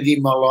serenity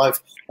in my life,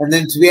 and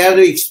then to be able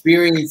to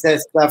experience that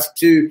stuff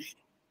too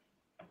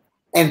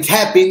and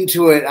tap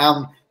into it,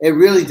 it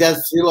really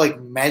does feel like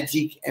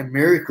magic and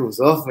miracles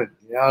often.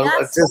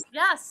 Yes.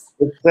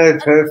 It's so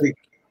perfect.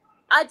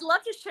 I'd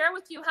love to share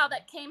with you how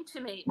that came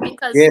to me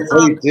because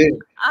please do.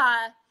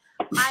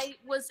 I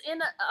was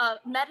in a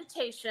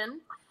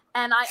meditation.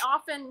 And I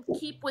often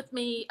keep with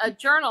me a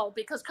journal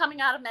because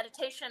coming out of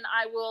meditation,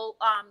 I will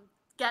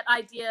get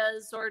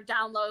ideas or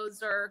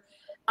downloads or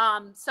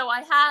so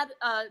I had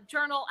a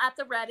journal at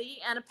the ready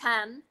and a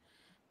pen.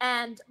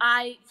 And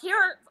I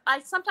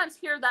sometimes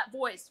hear that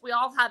voice. We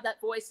all have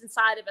that voice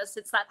inside of us.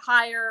 It's that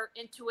higher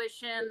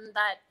intuition,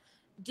 that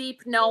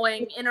deep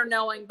knowing, inner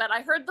knowing. But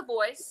I heard the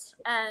voice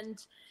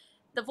and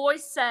the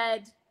voice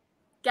said,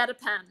 get a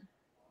pen.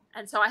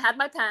 And so I had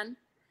my pen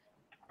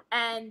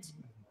and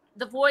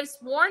the voice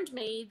warned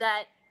me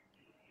that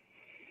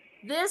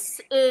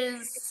this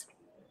is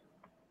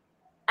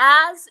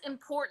as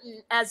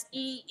important as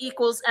E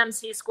equals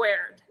MC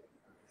squared.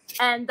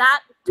 And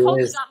that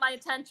totally got my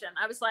attention.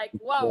 I was like,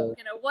 whoa,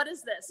 what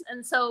is this?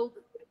 And so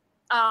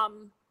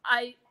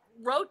I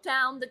wrote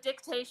down the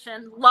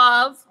dictation: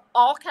 love,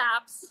 all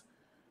caps,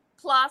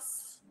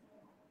 plus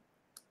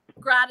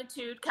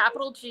gratitude,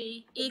 capital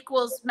G,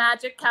 equals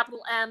magic,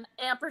 capital M,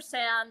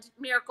 ampersand,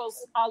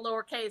 miracles, all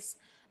lowercase.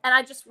 And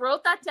I just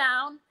wrote that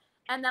down.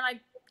 And then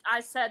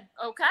I said,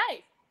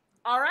 okay,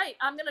 all right,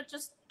 I'm going to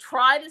just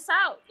try this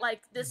out.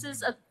 Like, this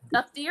is a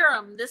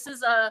theorem. This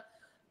is a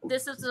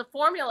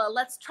formula.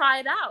 Let's try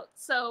it out.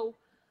 So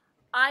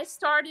I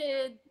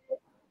started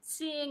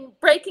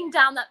breaking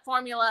down that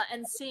formula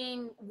and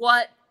seeing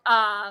what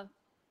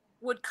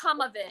would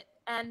come of it.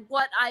 And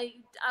what I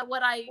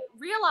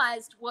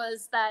realized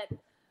was that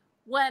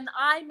when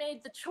I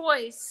made the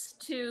choice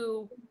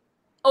to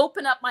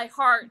open up my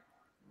heart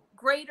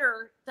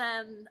greater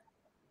than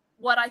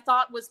what I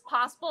thought was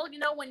possible,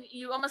 when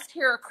you almost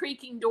hear a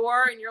creaking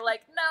door and you're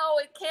like, no,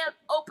 it can't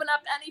open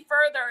up any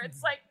further.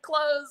 It's like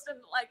closed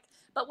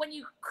but when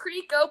you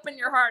creak open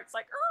your heart, it's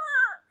like,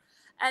 Arr!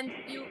 And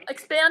you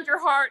expand your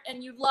heart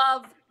and you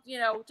love,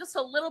 just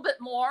a little bit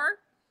more.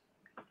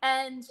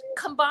 And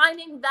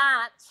combining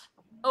that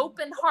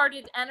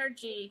open-hearted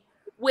energy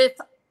with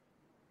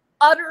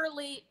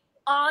utterly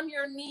on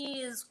your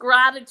knees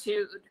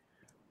gratitude,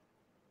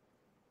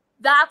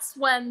 that's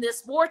when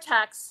this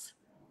vortex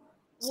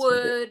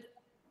would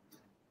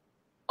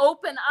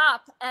open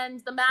up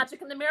and the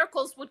magic and the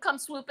miracles would come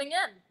swooping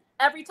in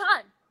every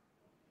time.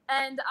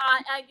 And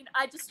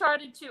I just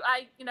started to,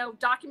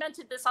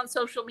 documented this on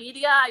social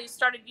media. I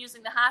started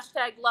using the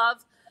hashtag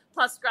love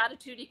plus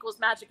gratitude equals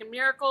magic and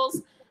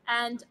miracles.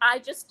 And I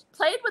just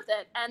played with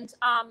it. And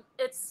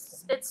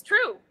it's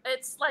true.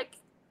 It's like,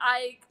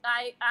 I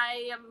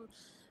am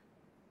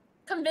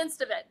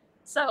convinced of it.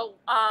 So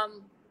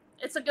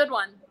it's a good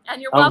one.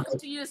 And you're welcome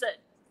to use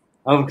it.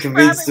 I'm it's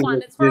convinced for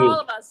everyone. It's for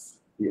all of us.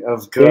 Yeah,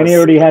 of course. Danny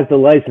already has the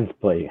license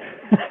plate.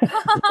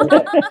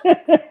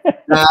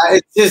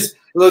 It's just,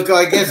 look,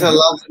 I guess I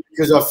love it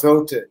because I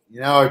felt it. I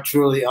know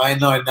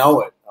it.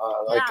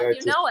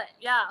 You know it.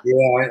 Yeah.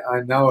 Yeah,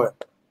 I know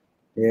it.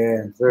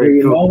 Yeah, very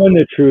you cool. know when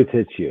the truth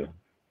hits you,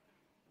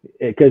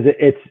 because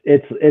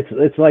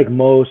it's like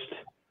most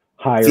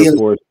higher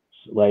forces.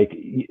 Like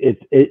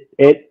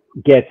it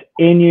gets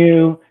in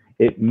you,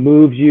 it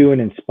moves you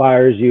and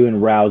inspires you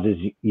and rouses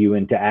you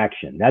into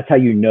action. That's how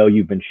you know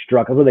you've been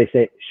struck. That's what they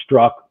say,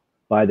 struck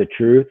by the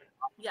truth.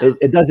 Yeah.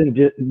 It doesn't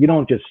just, you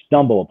don't just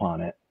stumble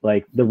upon it.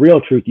 Like the real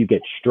truth, you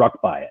get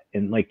struck by it,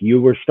 and like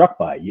you were struck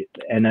by it.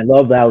 And I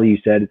love how you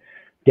said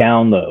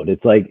download.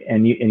 It's like,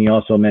 and you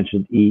also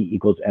mentioned E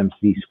equals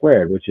MC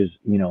squared, which is,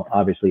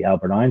 obviously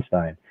Albert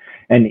Einstein.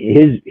 And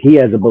he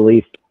has a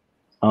belief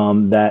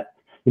that,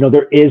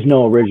 there is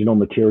no original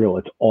material.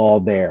 It's all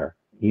there,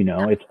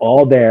 it's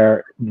all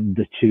there,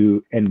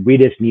 and we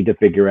just need to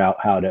figure out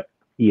how to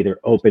either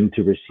open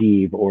to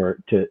receive or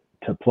to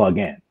plug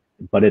in,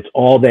 but it's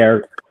all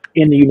there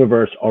in the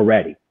universe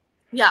already.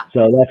 Yeah.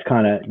 So that's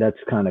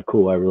kind of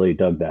cool. I really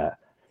dug that.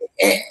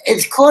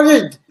 It's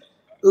quite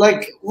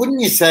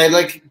wouldn't you say,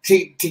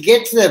 to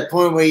get to that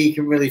point where you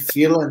can really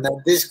feel it, and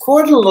that there's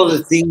quite a lot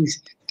of things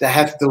that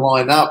have to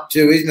line up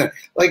too, isn't it?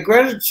 Like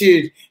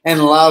gratitude and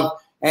love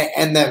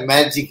and that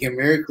magic and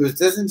miracles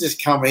doesn't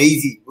just come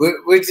easy.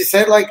 Would you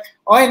say,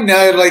 I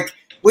know, I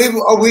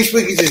wish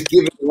we could just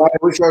give it away. I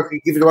wish I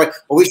could give it away.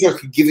 I wish I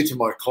could give it to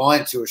my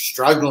clients who are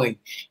struggling,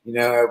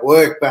 at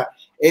work, but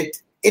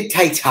it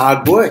takes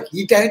hard work.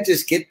 You don't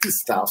just get the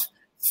stuff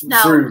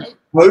through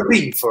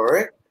hoping for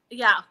it.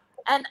 Yeah.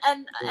 And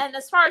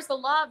as far as the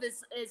love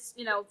is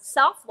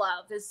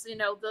self-love is,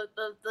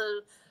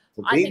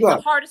 I think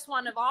the hardest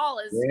one of all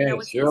is,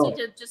 it's easy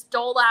to just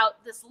dole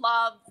out this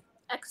love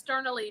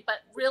externally, but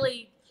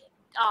really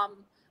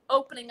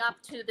opening up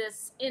to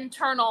this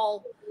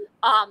internal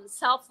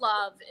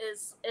self-love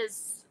is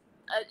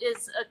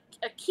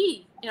a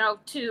key,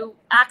 to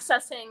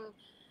accessing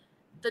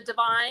the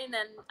divine,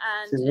 and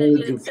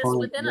it exists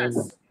within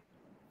us.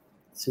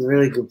 It's a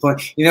really good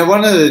point.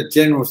 One of the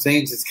general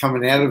themes that's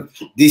coming out of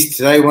this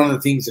today, one of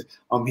the things that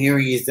I'm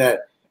hearing is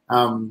that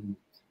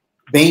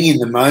being in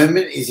the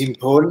moment is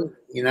important,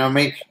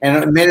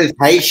 and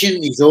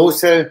meditation is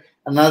also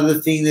another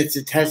thing that's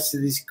attached to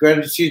this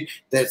gratitude,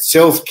 that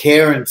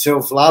self-care and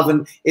self-love.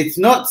 And it's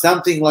not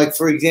something like,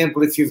 for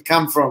example, if you've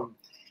come from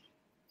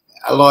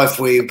a life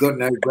where you've got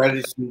no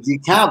gratitude, you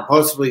can't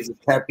possibly just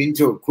tap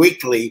into it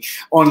quickly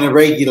on a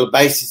regular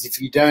basis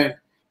if you don't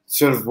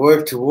sort of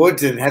work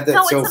towards it and have that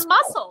it's a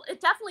muscle.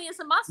 It definitely is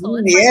a muscle.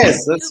 It's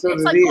yes, that's what it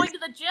is. It's like going to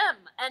the gym,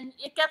 and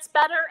it gets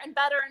better and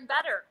better and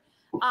better.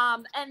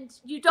 And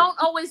you don't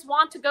always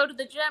want to go to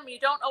the gym. You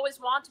don't always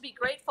want to be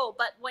grateful.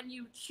 But when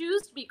you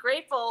choose to be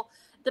grateful,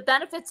 the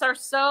benefits are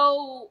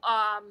so,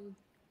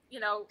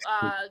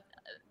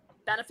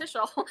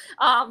 beneficial.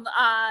 And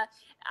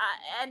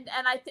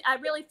I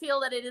really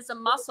feel that it is a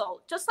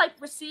muscle. Just like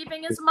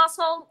receiving is a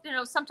muscle.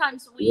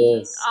 Sometimes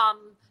we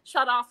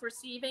shut off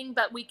receiving,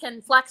 but we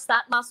can flex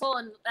that muscle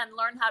and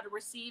learn how to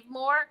receive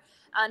more.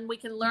 And we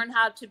can learn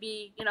how to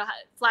be,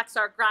 flex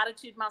our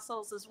gratitude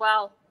muscles as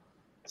well.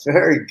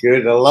 Very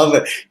good. I love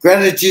it.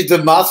 Gratitude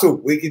the muscle.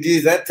 We could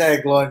use that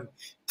tagline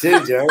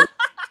too, Joe.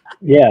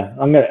 Yeah,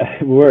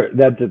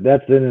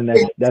 that's in the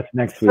next, that's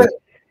next week.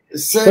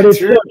 So but it's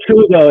true. so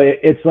true though.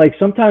 It's like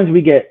sometimes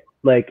we get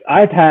like,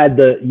 I've had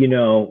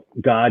the,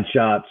 God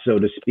shot, so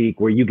to speak,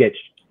 where you get,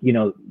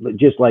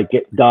 just like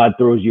God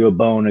throws you a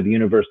bone or the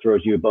universe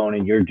throws you a bone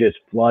and you're just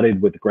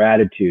flooded with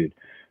gratitude.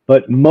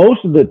 But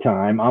most of the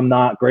time I'm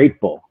not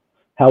grateful.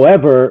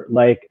 However,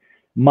 like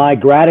my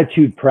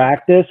gratitude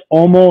practice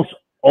almost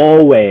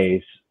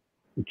always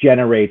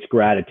generates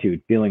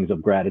gratitude, feelings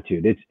of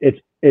gratitude.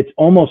 It's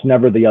almost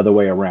never the other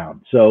way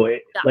around. So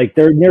like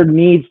there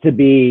needs to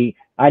be,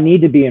 I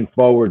need to be in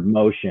forward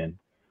motion,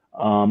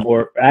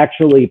 or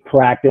actually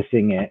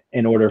practicing it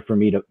in order for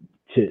me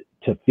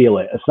to feel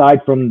it,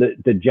 aside from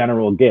the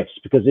general gifts,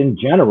 because in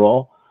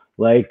general,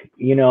 like,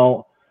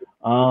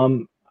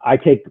 I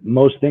take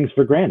most things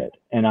for granted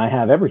and I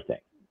have everything.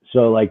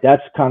 So like,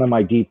 that's kind of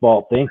my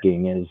default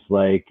thinking is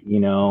like,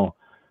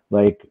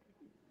 like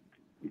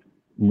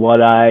what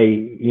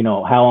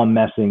how I'm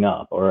messing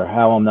up or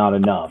how I'm not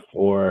enough,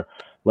 or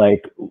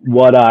like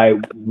what I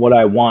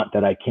want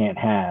that I can't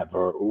have,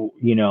 or,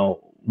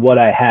 what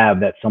I have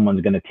that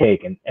someone's going to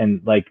take.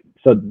 And like,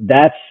 so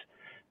that's,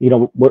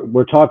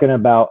 we're talking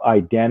about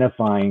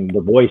identifying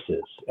the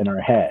voices in our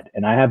head,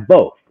 and I have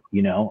both.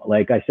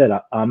 Like I said,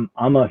 I'm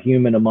a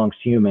human amongst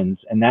humans,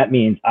 and that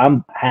means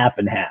I'm half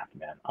and half,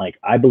 man. Like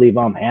I believe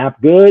I'm half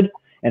good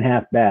and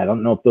half bad. I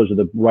don't know if those are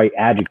the right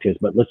adjectives,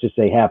 but let's just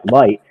say half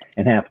light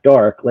and half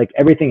dark, like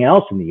everything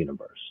else in the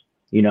universe.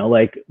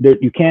 Like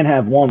you can't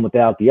have one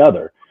without the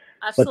other.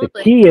 Absolutely. But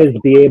the key is to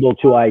be able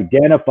to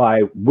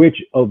identify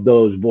which of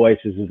those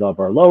voices is of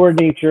our lower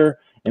nature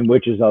and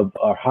which is of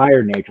our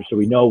higher nature, so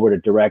we know where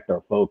to direct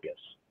our focus.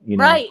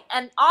 Right.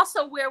 And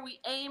also where we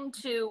aim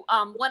to,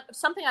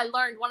 something I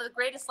learned, one of the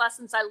greatest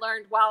lessons I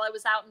learned while I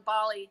was out in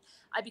Bali,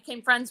 I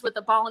became friends with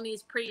a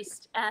Balinese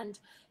priest, and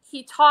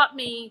he taught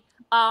me,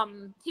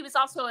 he was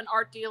also an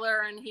art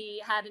dealer and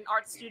he had an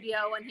art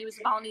studio, and he was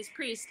a Balinese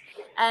priest.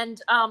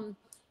 And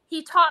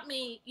he taught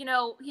me,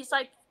 he's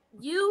like,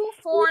 you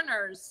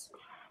foreigners,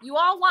 you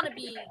all want to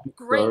be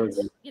great.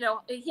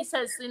 He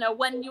says,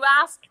 when you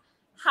ask,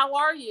 how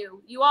are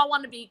you? You all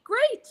want to be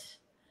great.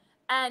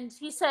 And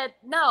he said,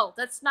 no,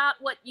 that's not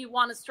what you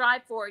want to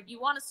strive for. You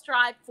want to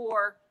strive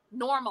for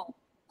normal.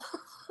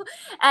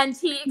 And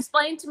he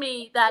explained to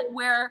me that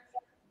where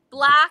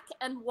black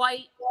and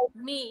white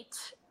meet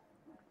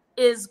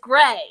is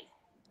gray.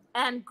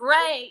 And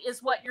gray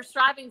is what you're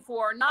striving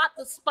for, not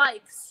the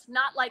spikes,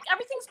 not like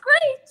everything's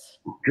great.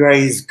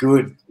 Gray is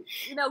good.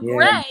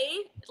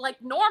 Gray,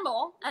 like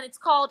normal, and it's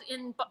called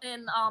in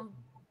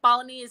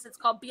Balinese, it's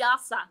called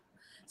biasa.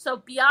 So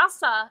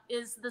biasa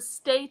is the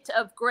state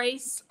of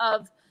grace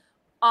of,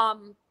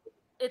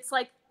 it's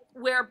like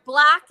where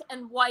black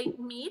and white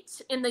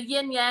meet in the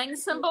yin yang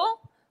symbol,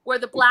 where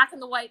the black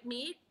and the white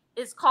meet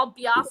is called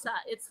biasa.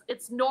 It's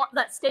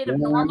that state of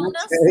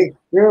normalness.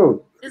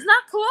 Cool. Isn't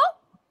that cool?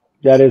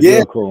 That is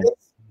real cool.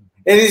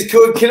 It is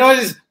cool.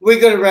 We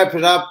got to wrap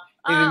it up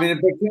in a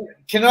minute, but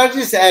can I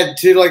just add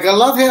to, like, I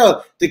love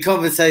how the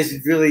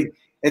conversation really,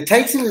 it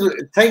takes a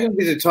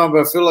bit of time,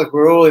 but I feel like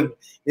we're all in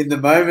the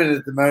moment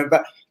at the moment.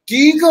 But do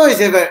you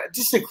guys ever,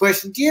 just a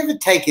question, do you ever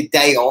take a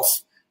day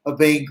off of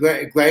being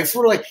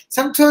grateful? Like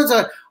sometimes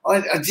I'm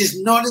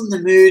just not in the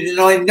mood, and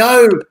I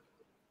know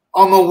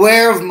I'm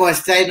aware of my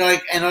state,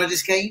 and I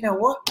just go, you know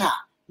what? Nah,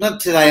 not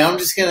today. I'm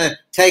just going to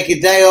take a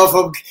day off.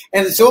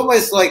 And it's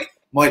almost like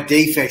my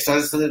defects. I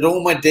just let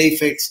all my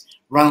defects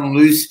run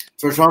loose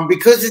for a time,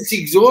 because it's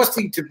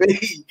exhausting to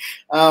be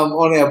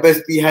on our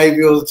best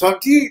behavior all the time.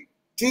 Do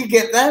you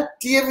get that?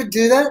 Do you ever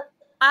do that?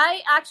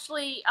 I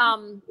actually,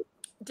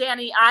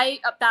 Danny, I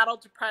battle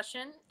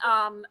depression,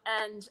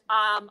 and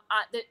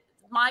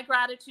my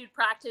gratitude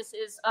practice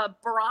is a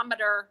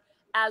barometer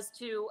as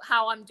to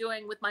how I'm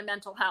doing with my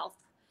mental health.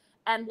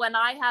 And when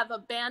I have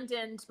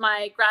abandoned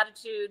my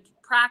gratitude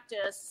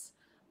practice,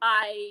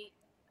 I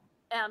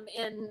am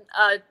in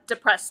a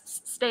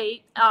depressed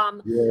state.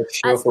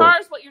 As far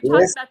as what you're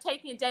talking about,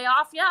 taking a day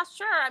off, yeah,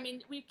 sure. I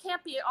mean, we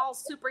can't be all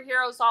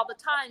superheroes all the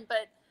time,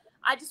 but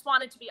I just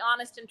wanted to be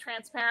honest and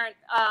transparent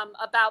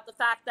about the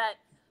fact that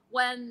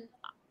when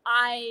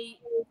I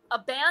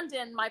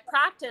abandon my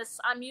practice,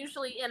 I'm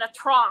usually in a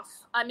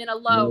trough. I'm in a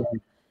low.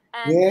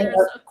 And there's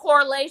a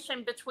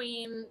correlation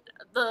between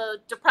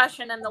the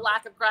depression and the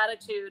lack of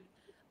gratitude.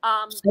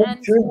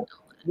 And true.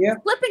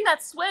 Flipping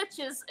that switch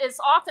is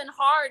often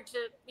hard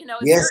to,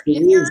 if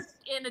you're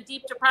in a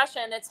deep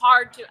depression, it's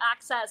hard to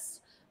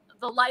access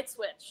the light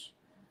switch.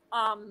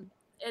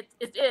 It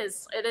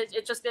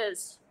just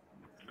is.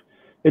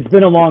 It's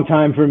been a long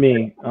time for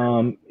me.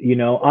 I'm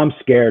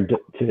scared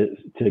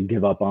to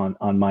give up on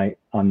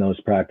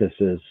those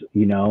practices.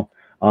 We're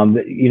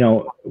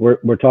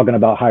talking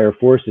about higher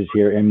forces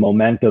here, and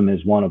momentum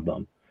is one of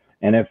them.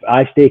 And if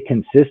I stay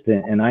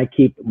consistent and I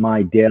keep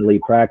my daily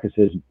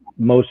practices,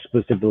 most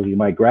specifically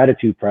my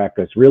gratitude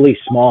practice, really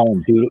small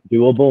and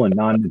doable and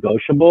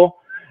non-negotiable,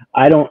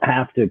 I don't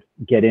have to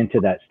get into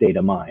that state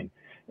of mind.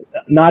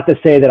 Not to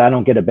say that I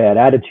don't get a bad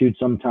attitude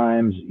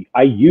sometimes.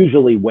 I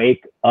usually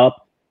wake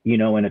up, in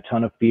a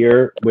ton of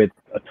fear with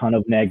a ton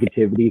of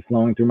negativity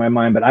flowing through my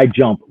mind, but I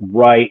jump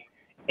right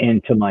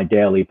into my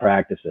daily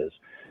practices.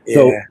 Yeah.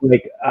 So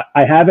like,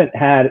 I haven't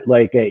had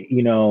like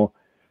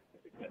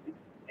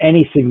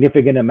any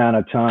significant amount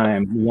of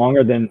time,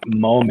 longer than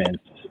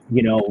moments,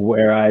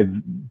 where I've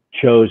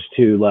chose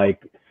to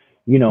like,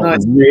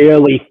 nice.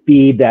 Really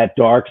feed that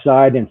dark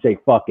side and say,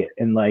 fuck it.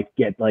 And like,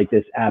 get like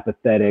this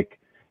apathetic,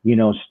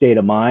 state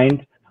of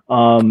mind.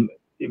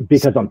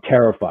 Because I'm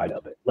terrified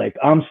of it. Like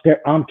I'm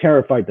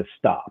terrified to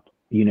stop,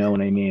 you know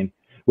what I mean?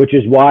 Which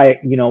is why,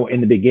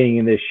 in the beginning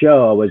of this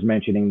show, I was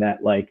mentioning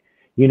that like,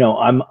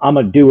 I'm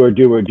a doer,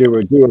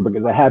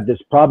 because I have this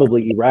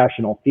probably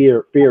irrational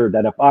fear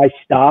that if I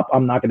stop,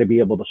 I'm not going to be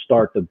able to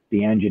start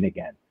the engine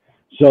again.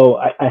 So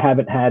I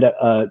haven't had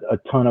a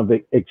ton of,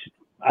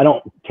 I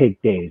don't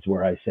take days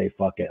where I say,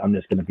 fuck it, I'm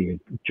just going to be a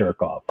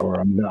jerk off,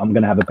 or I'm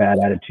going to have a bad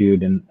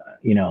attitude. And,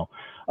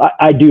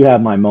 I do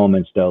have my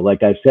moments though,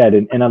 like I said,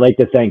 and I'd like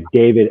to thank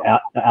David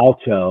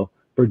Alto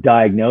for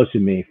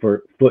diagnosing me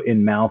for foot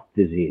and mouth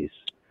disease.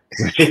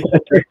 I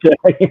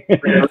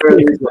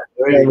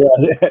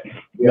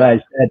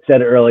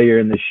said earlier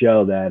in the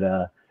show that,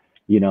 I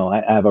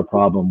have a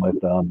problem with,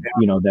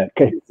 that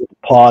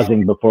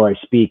pausing before I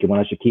speak, and when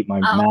I should keep my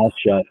mouth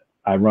shut,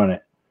 I run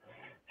it.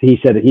 He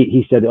said,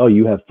 oh,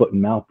 you have foot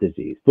and mouth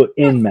disease, foot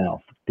in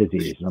mouth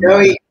disease.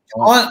 Joey,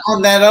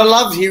 on that, I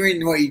love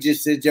hearing what you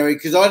just said, Joey,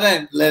 because I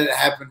don't let it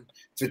happen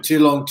for too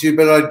long too,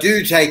 but I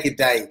do take a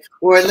day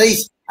or at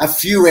least a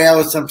few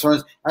hours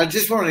sometimes. I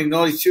just want to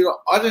acknowledge too,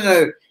 I don't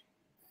know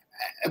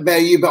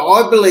about you, but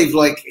I believe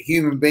like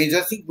human beings, I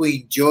think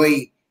we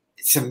enjoy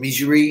some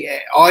misery.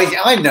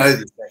 I know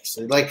this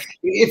actually. Like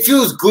it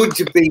feels good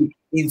to be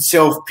in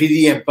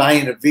self-pity and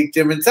playing a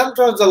victim, and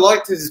sometimes I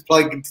like to just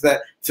plug into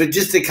that for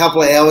just a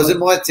couple of hours. It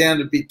might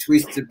sound a bit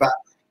twisted, but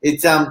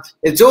it's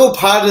all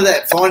part of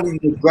that finding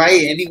the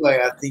grey anyway,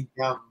 I think.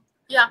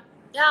 Yeah,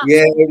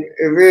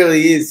 it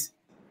really is.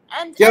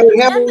 And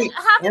having the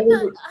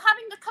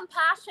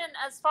compassion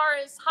as far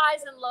as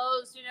highs and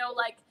lows,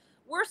 like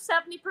we're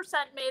 70%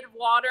 made of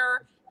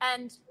water,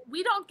 and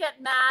we don't get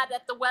mad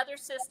at the weather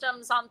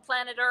systems on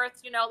planet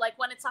Earth. Like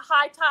when it's a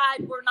high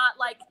tide, we're not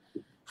like,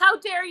 how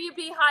dare you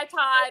be high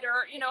tide,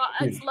 or,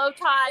 it's low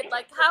tide.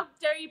 Like, how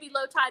dare you be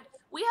low tide?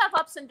 We have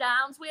ups and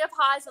downs. We have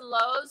highs and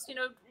lows.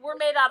 We're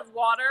made out of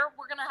water.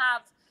 We're going to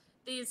have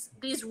these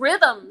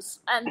rhythms.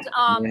 And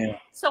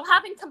so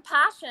having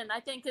compassion, I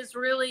think, is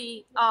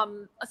really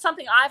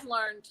something I've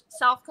learned,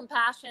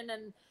 self-compassion,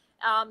 and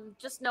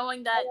just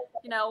knowing that,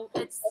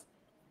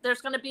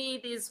 there's going to be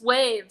these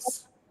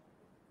waves.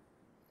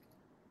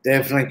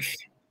 Definitely.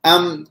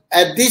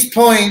 At this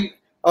point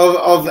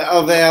of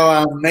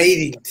our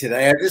meeting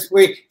today,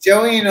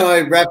 Joey and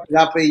I wrap it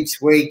up each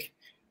week,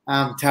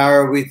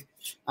 Tara, with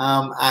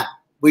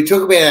we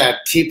talk about our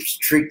tips,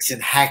 tricks,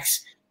 and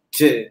hacks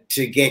to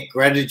get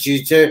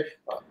gratitude. So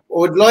I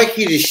would like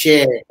you to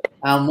share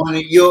one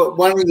of your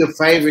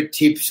favorite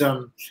tips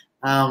on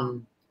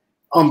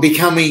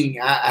becoming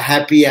a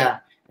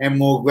happier and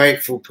more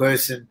grateful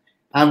person.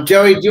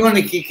 Joey, do you want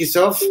to kick us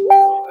off? So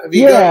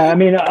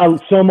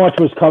much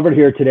was covered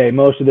here today.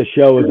 Most of the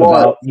show is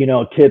about,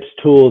 tips,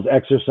 tools,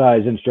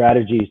 exercise, and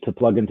strategies to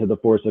plug into the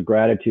force of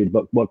gratitude.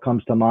 But what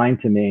comes to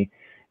mind to me,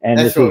 and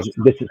this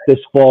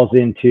falls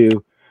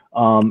into,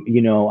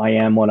 I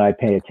am what I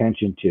pay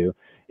attention to,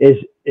 is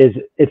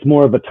it's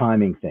more of a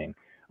timing thing.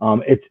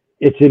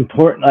 It's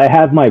important. I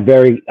have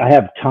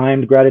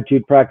timed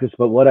gratitude practice,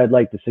 but what I'd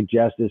like to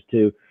suggest is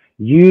to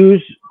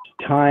use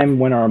time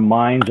when our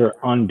minds are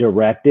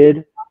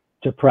undirected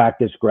to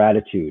practice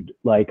gratitude.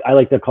 Like I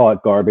like to call it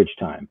garbage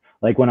time,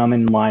 like when I'm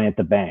in line at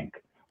the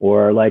bank,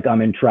 or like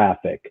I'm in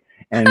traffic.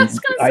 And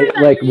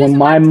when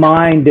my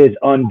mind is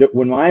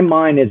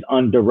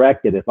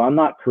undirected, if I'm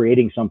not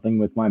creating something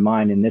with my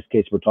mind, in this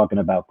case, we're talking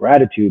about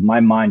gratitude, my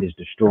mind is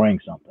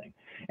destroying something.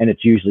 And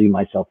it's usually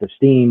my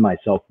self-esteem, my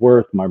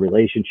self-worth, my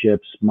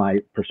relationships, my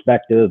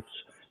perspectives.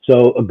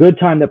 So a good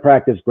time to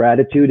practice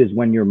gratitude is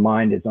when your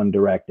mind is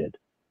undirected.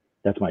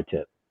 That's my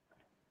tip.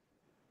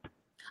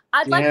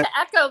 I'd like to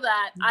echo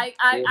that.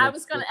 I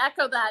was going to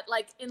echo that,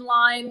 like in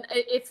line,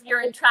 if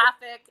you're in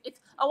traffic,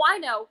 I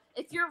know,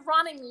 if you're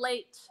running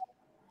late,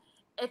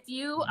 if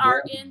you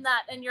are in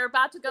that and you're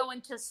about to go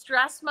into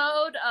stress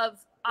mode of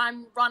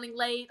I'm running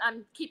late,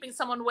 I'm keeping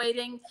someone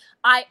waiting,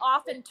 I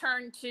often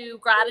turn to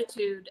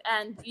gratitude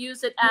and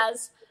use it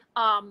as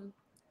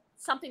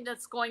something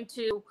that's going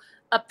to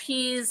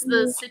appease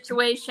the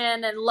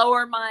situation and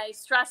lower my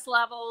stress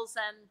levels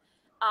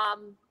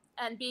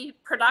and be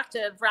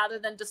productive rather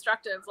than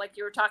destructive, like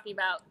you were talking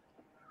about.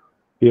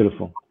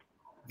 Beautiful.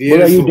 What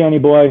about you, Danny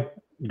boy?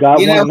 Got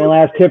one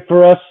last tip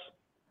for us?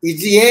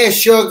 Yeah,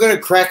 sure. Got a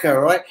cracker,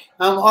 right?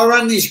 I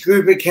run this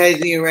group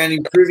occasionally around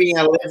improving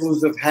our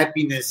levels of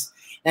happiness.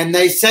 And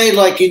they say,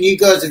 like, and you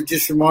guys have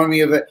just reminded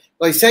me of it,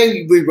 like,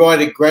 say we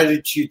write a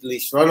gratitude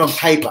list, right, on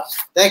paper.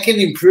 That can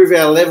improve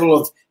our level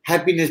of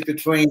happiness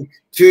between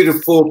 2 to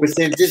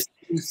 4% just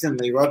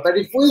instantly, right? But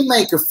if we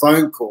make a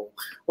phone call,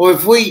 or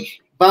if we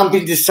bump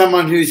into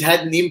someone who's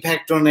had an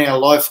impact on our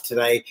life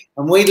today,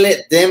 and we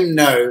let them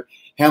know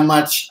how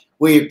much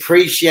we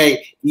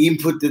appreciate the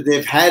input that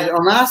they've had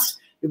on us,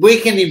 we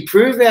can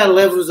improve our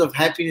levels of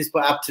happiness by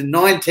up to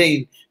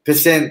 19%,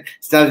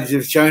 studies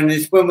have shown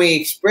us. When we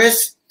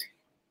express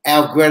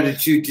our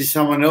gratitude to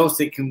someone else,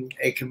 it can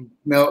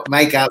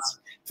make us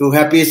feel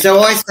happier. So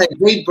I say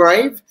be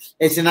brave.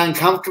 It's an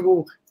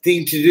uncomfortable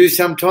thing to do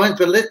sometimes,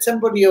 but let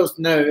somebody else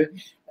know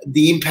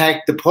the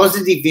impact, the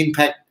positive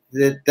impact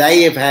that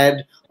they have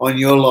had on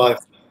your life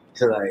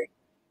today.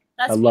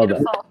 That's I love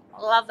beautiful. that.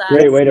 I love that.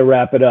 Great way to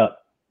wrap it up.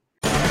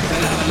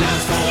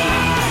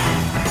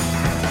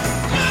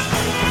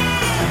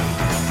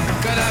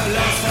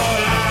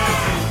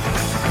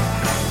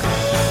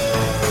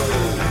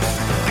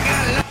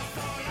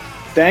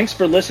 Thanks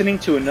for listening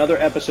to another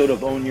episode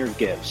of Own Your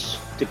Gifts.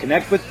 To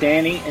connect with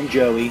Danny and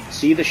Joey,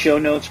 see the show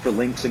notes for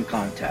links and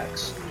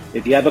contacts.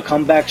 If you have a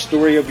comeback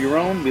story of your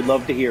own, we'd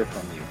love to hear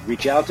from you.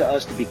 Reach out to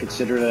us to be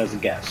considered as a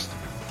guest.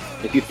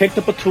 If you picked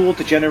up a tool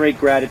to generate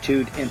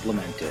gratitude,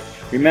 implement it.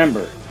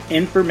 Remember,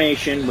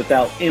 information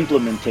without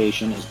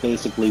implementation is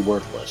basically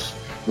worthless.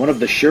 One of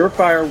the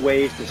surefire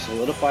ways to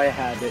solidify a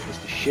habit is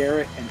to share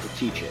it and to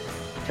teach it.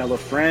 Tell a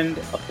friend,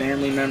 a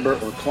family member,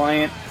 or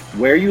client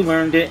where you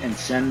learned it and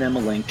send them a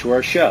link to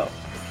our show.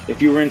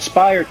 If you were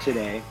inspired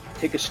today,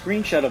 take a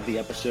screenshot of the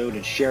episode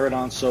and share it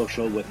on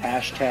social with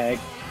hashtag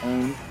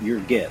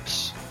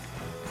 #OwnYourGifts.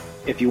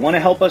 If you want to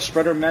help us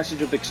spread our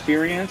message of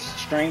experience,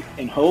 strength,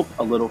 and hope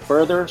a little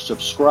further,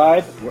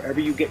 subscribe wherever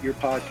you get your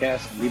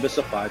podcast and leave us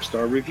a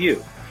 5-star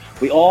review.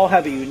 We all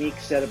have a unique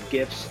set of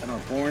gifts and are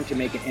born to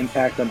make an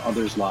impact on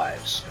others'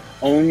 lives.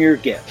 Own your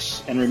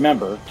gifts. And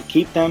remember, to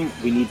keep them,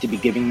 we need to be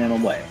giving them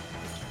away.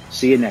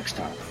 See you next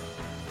time.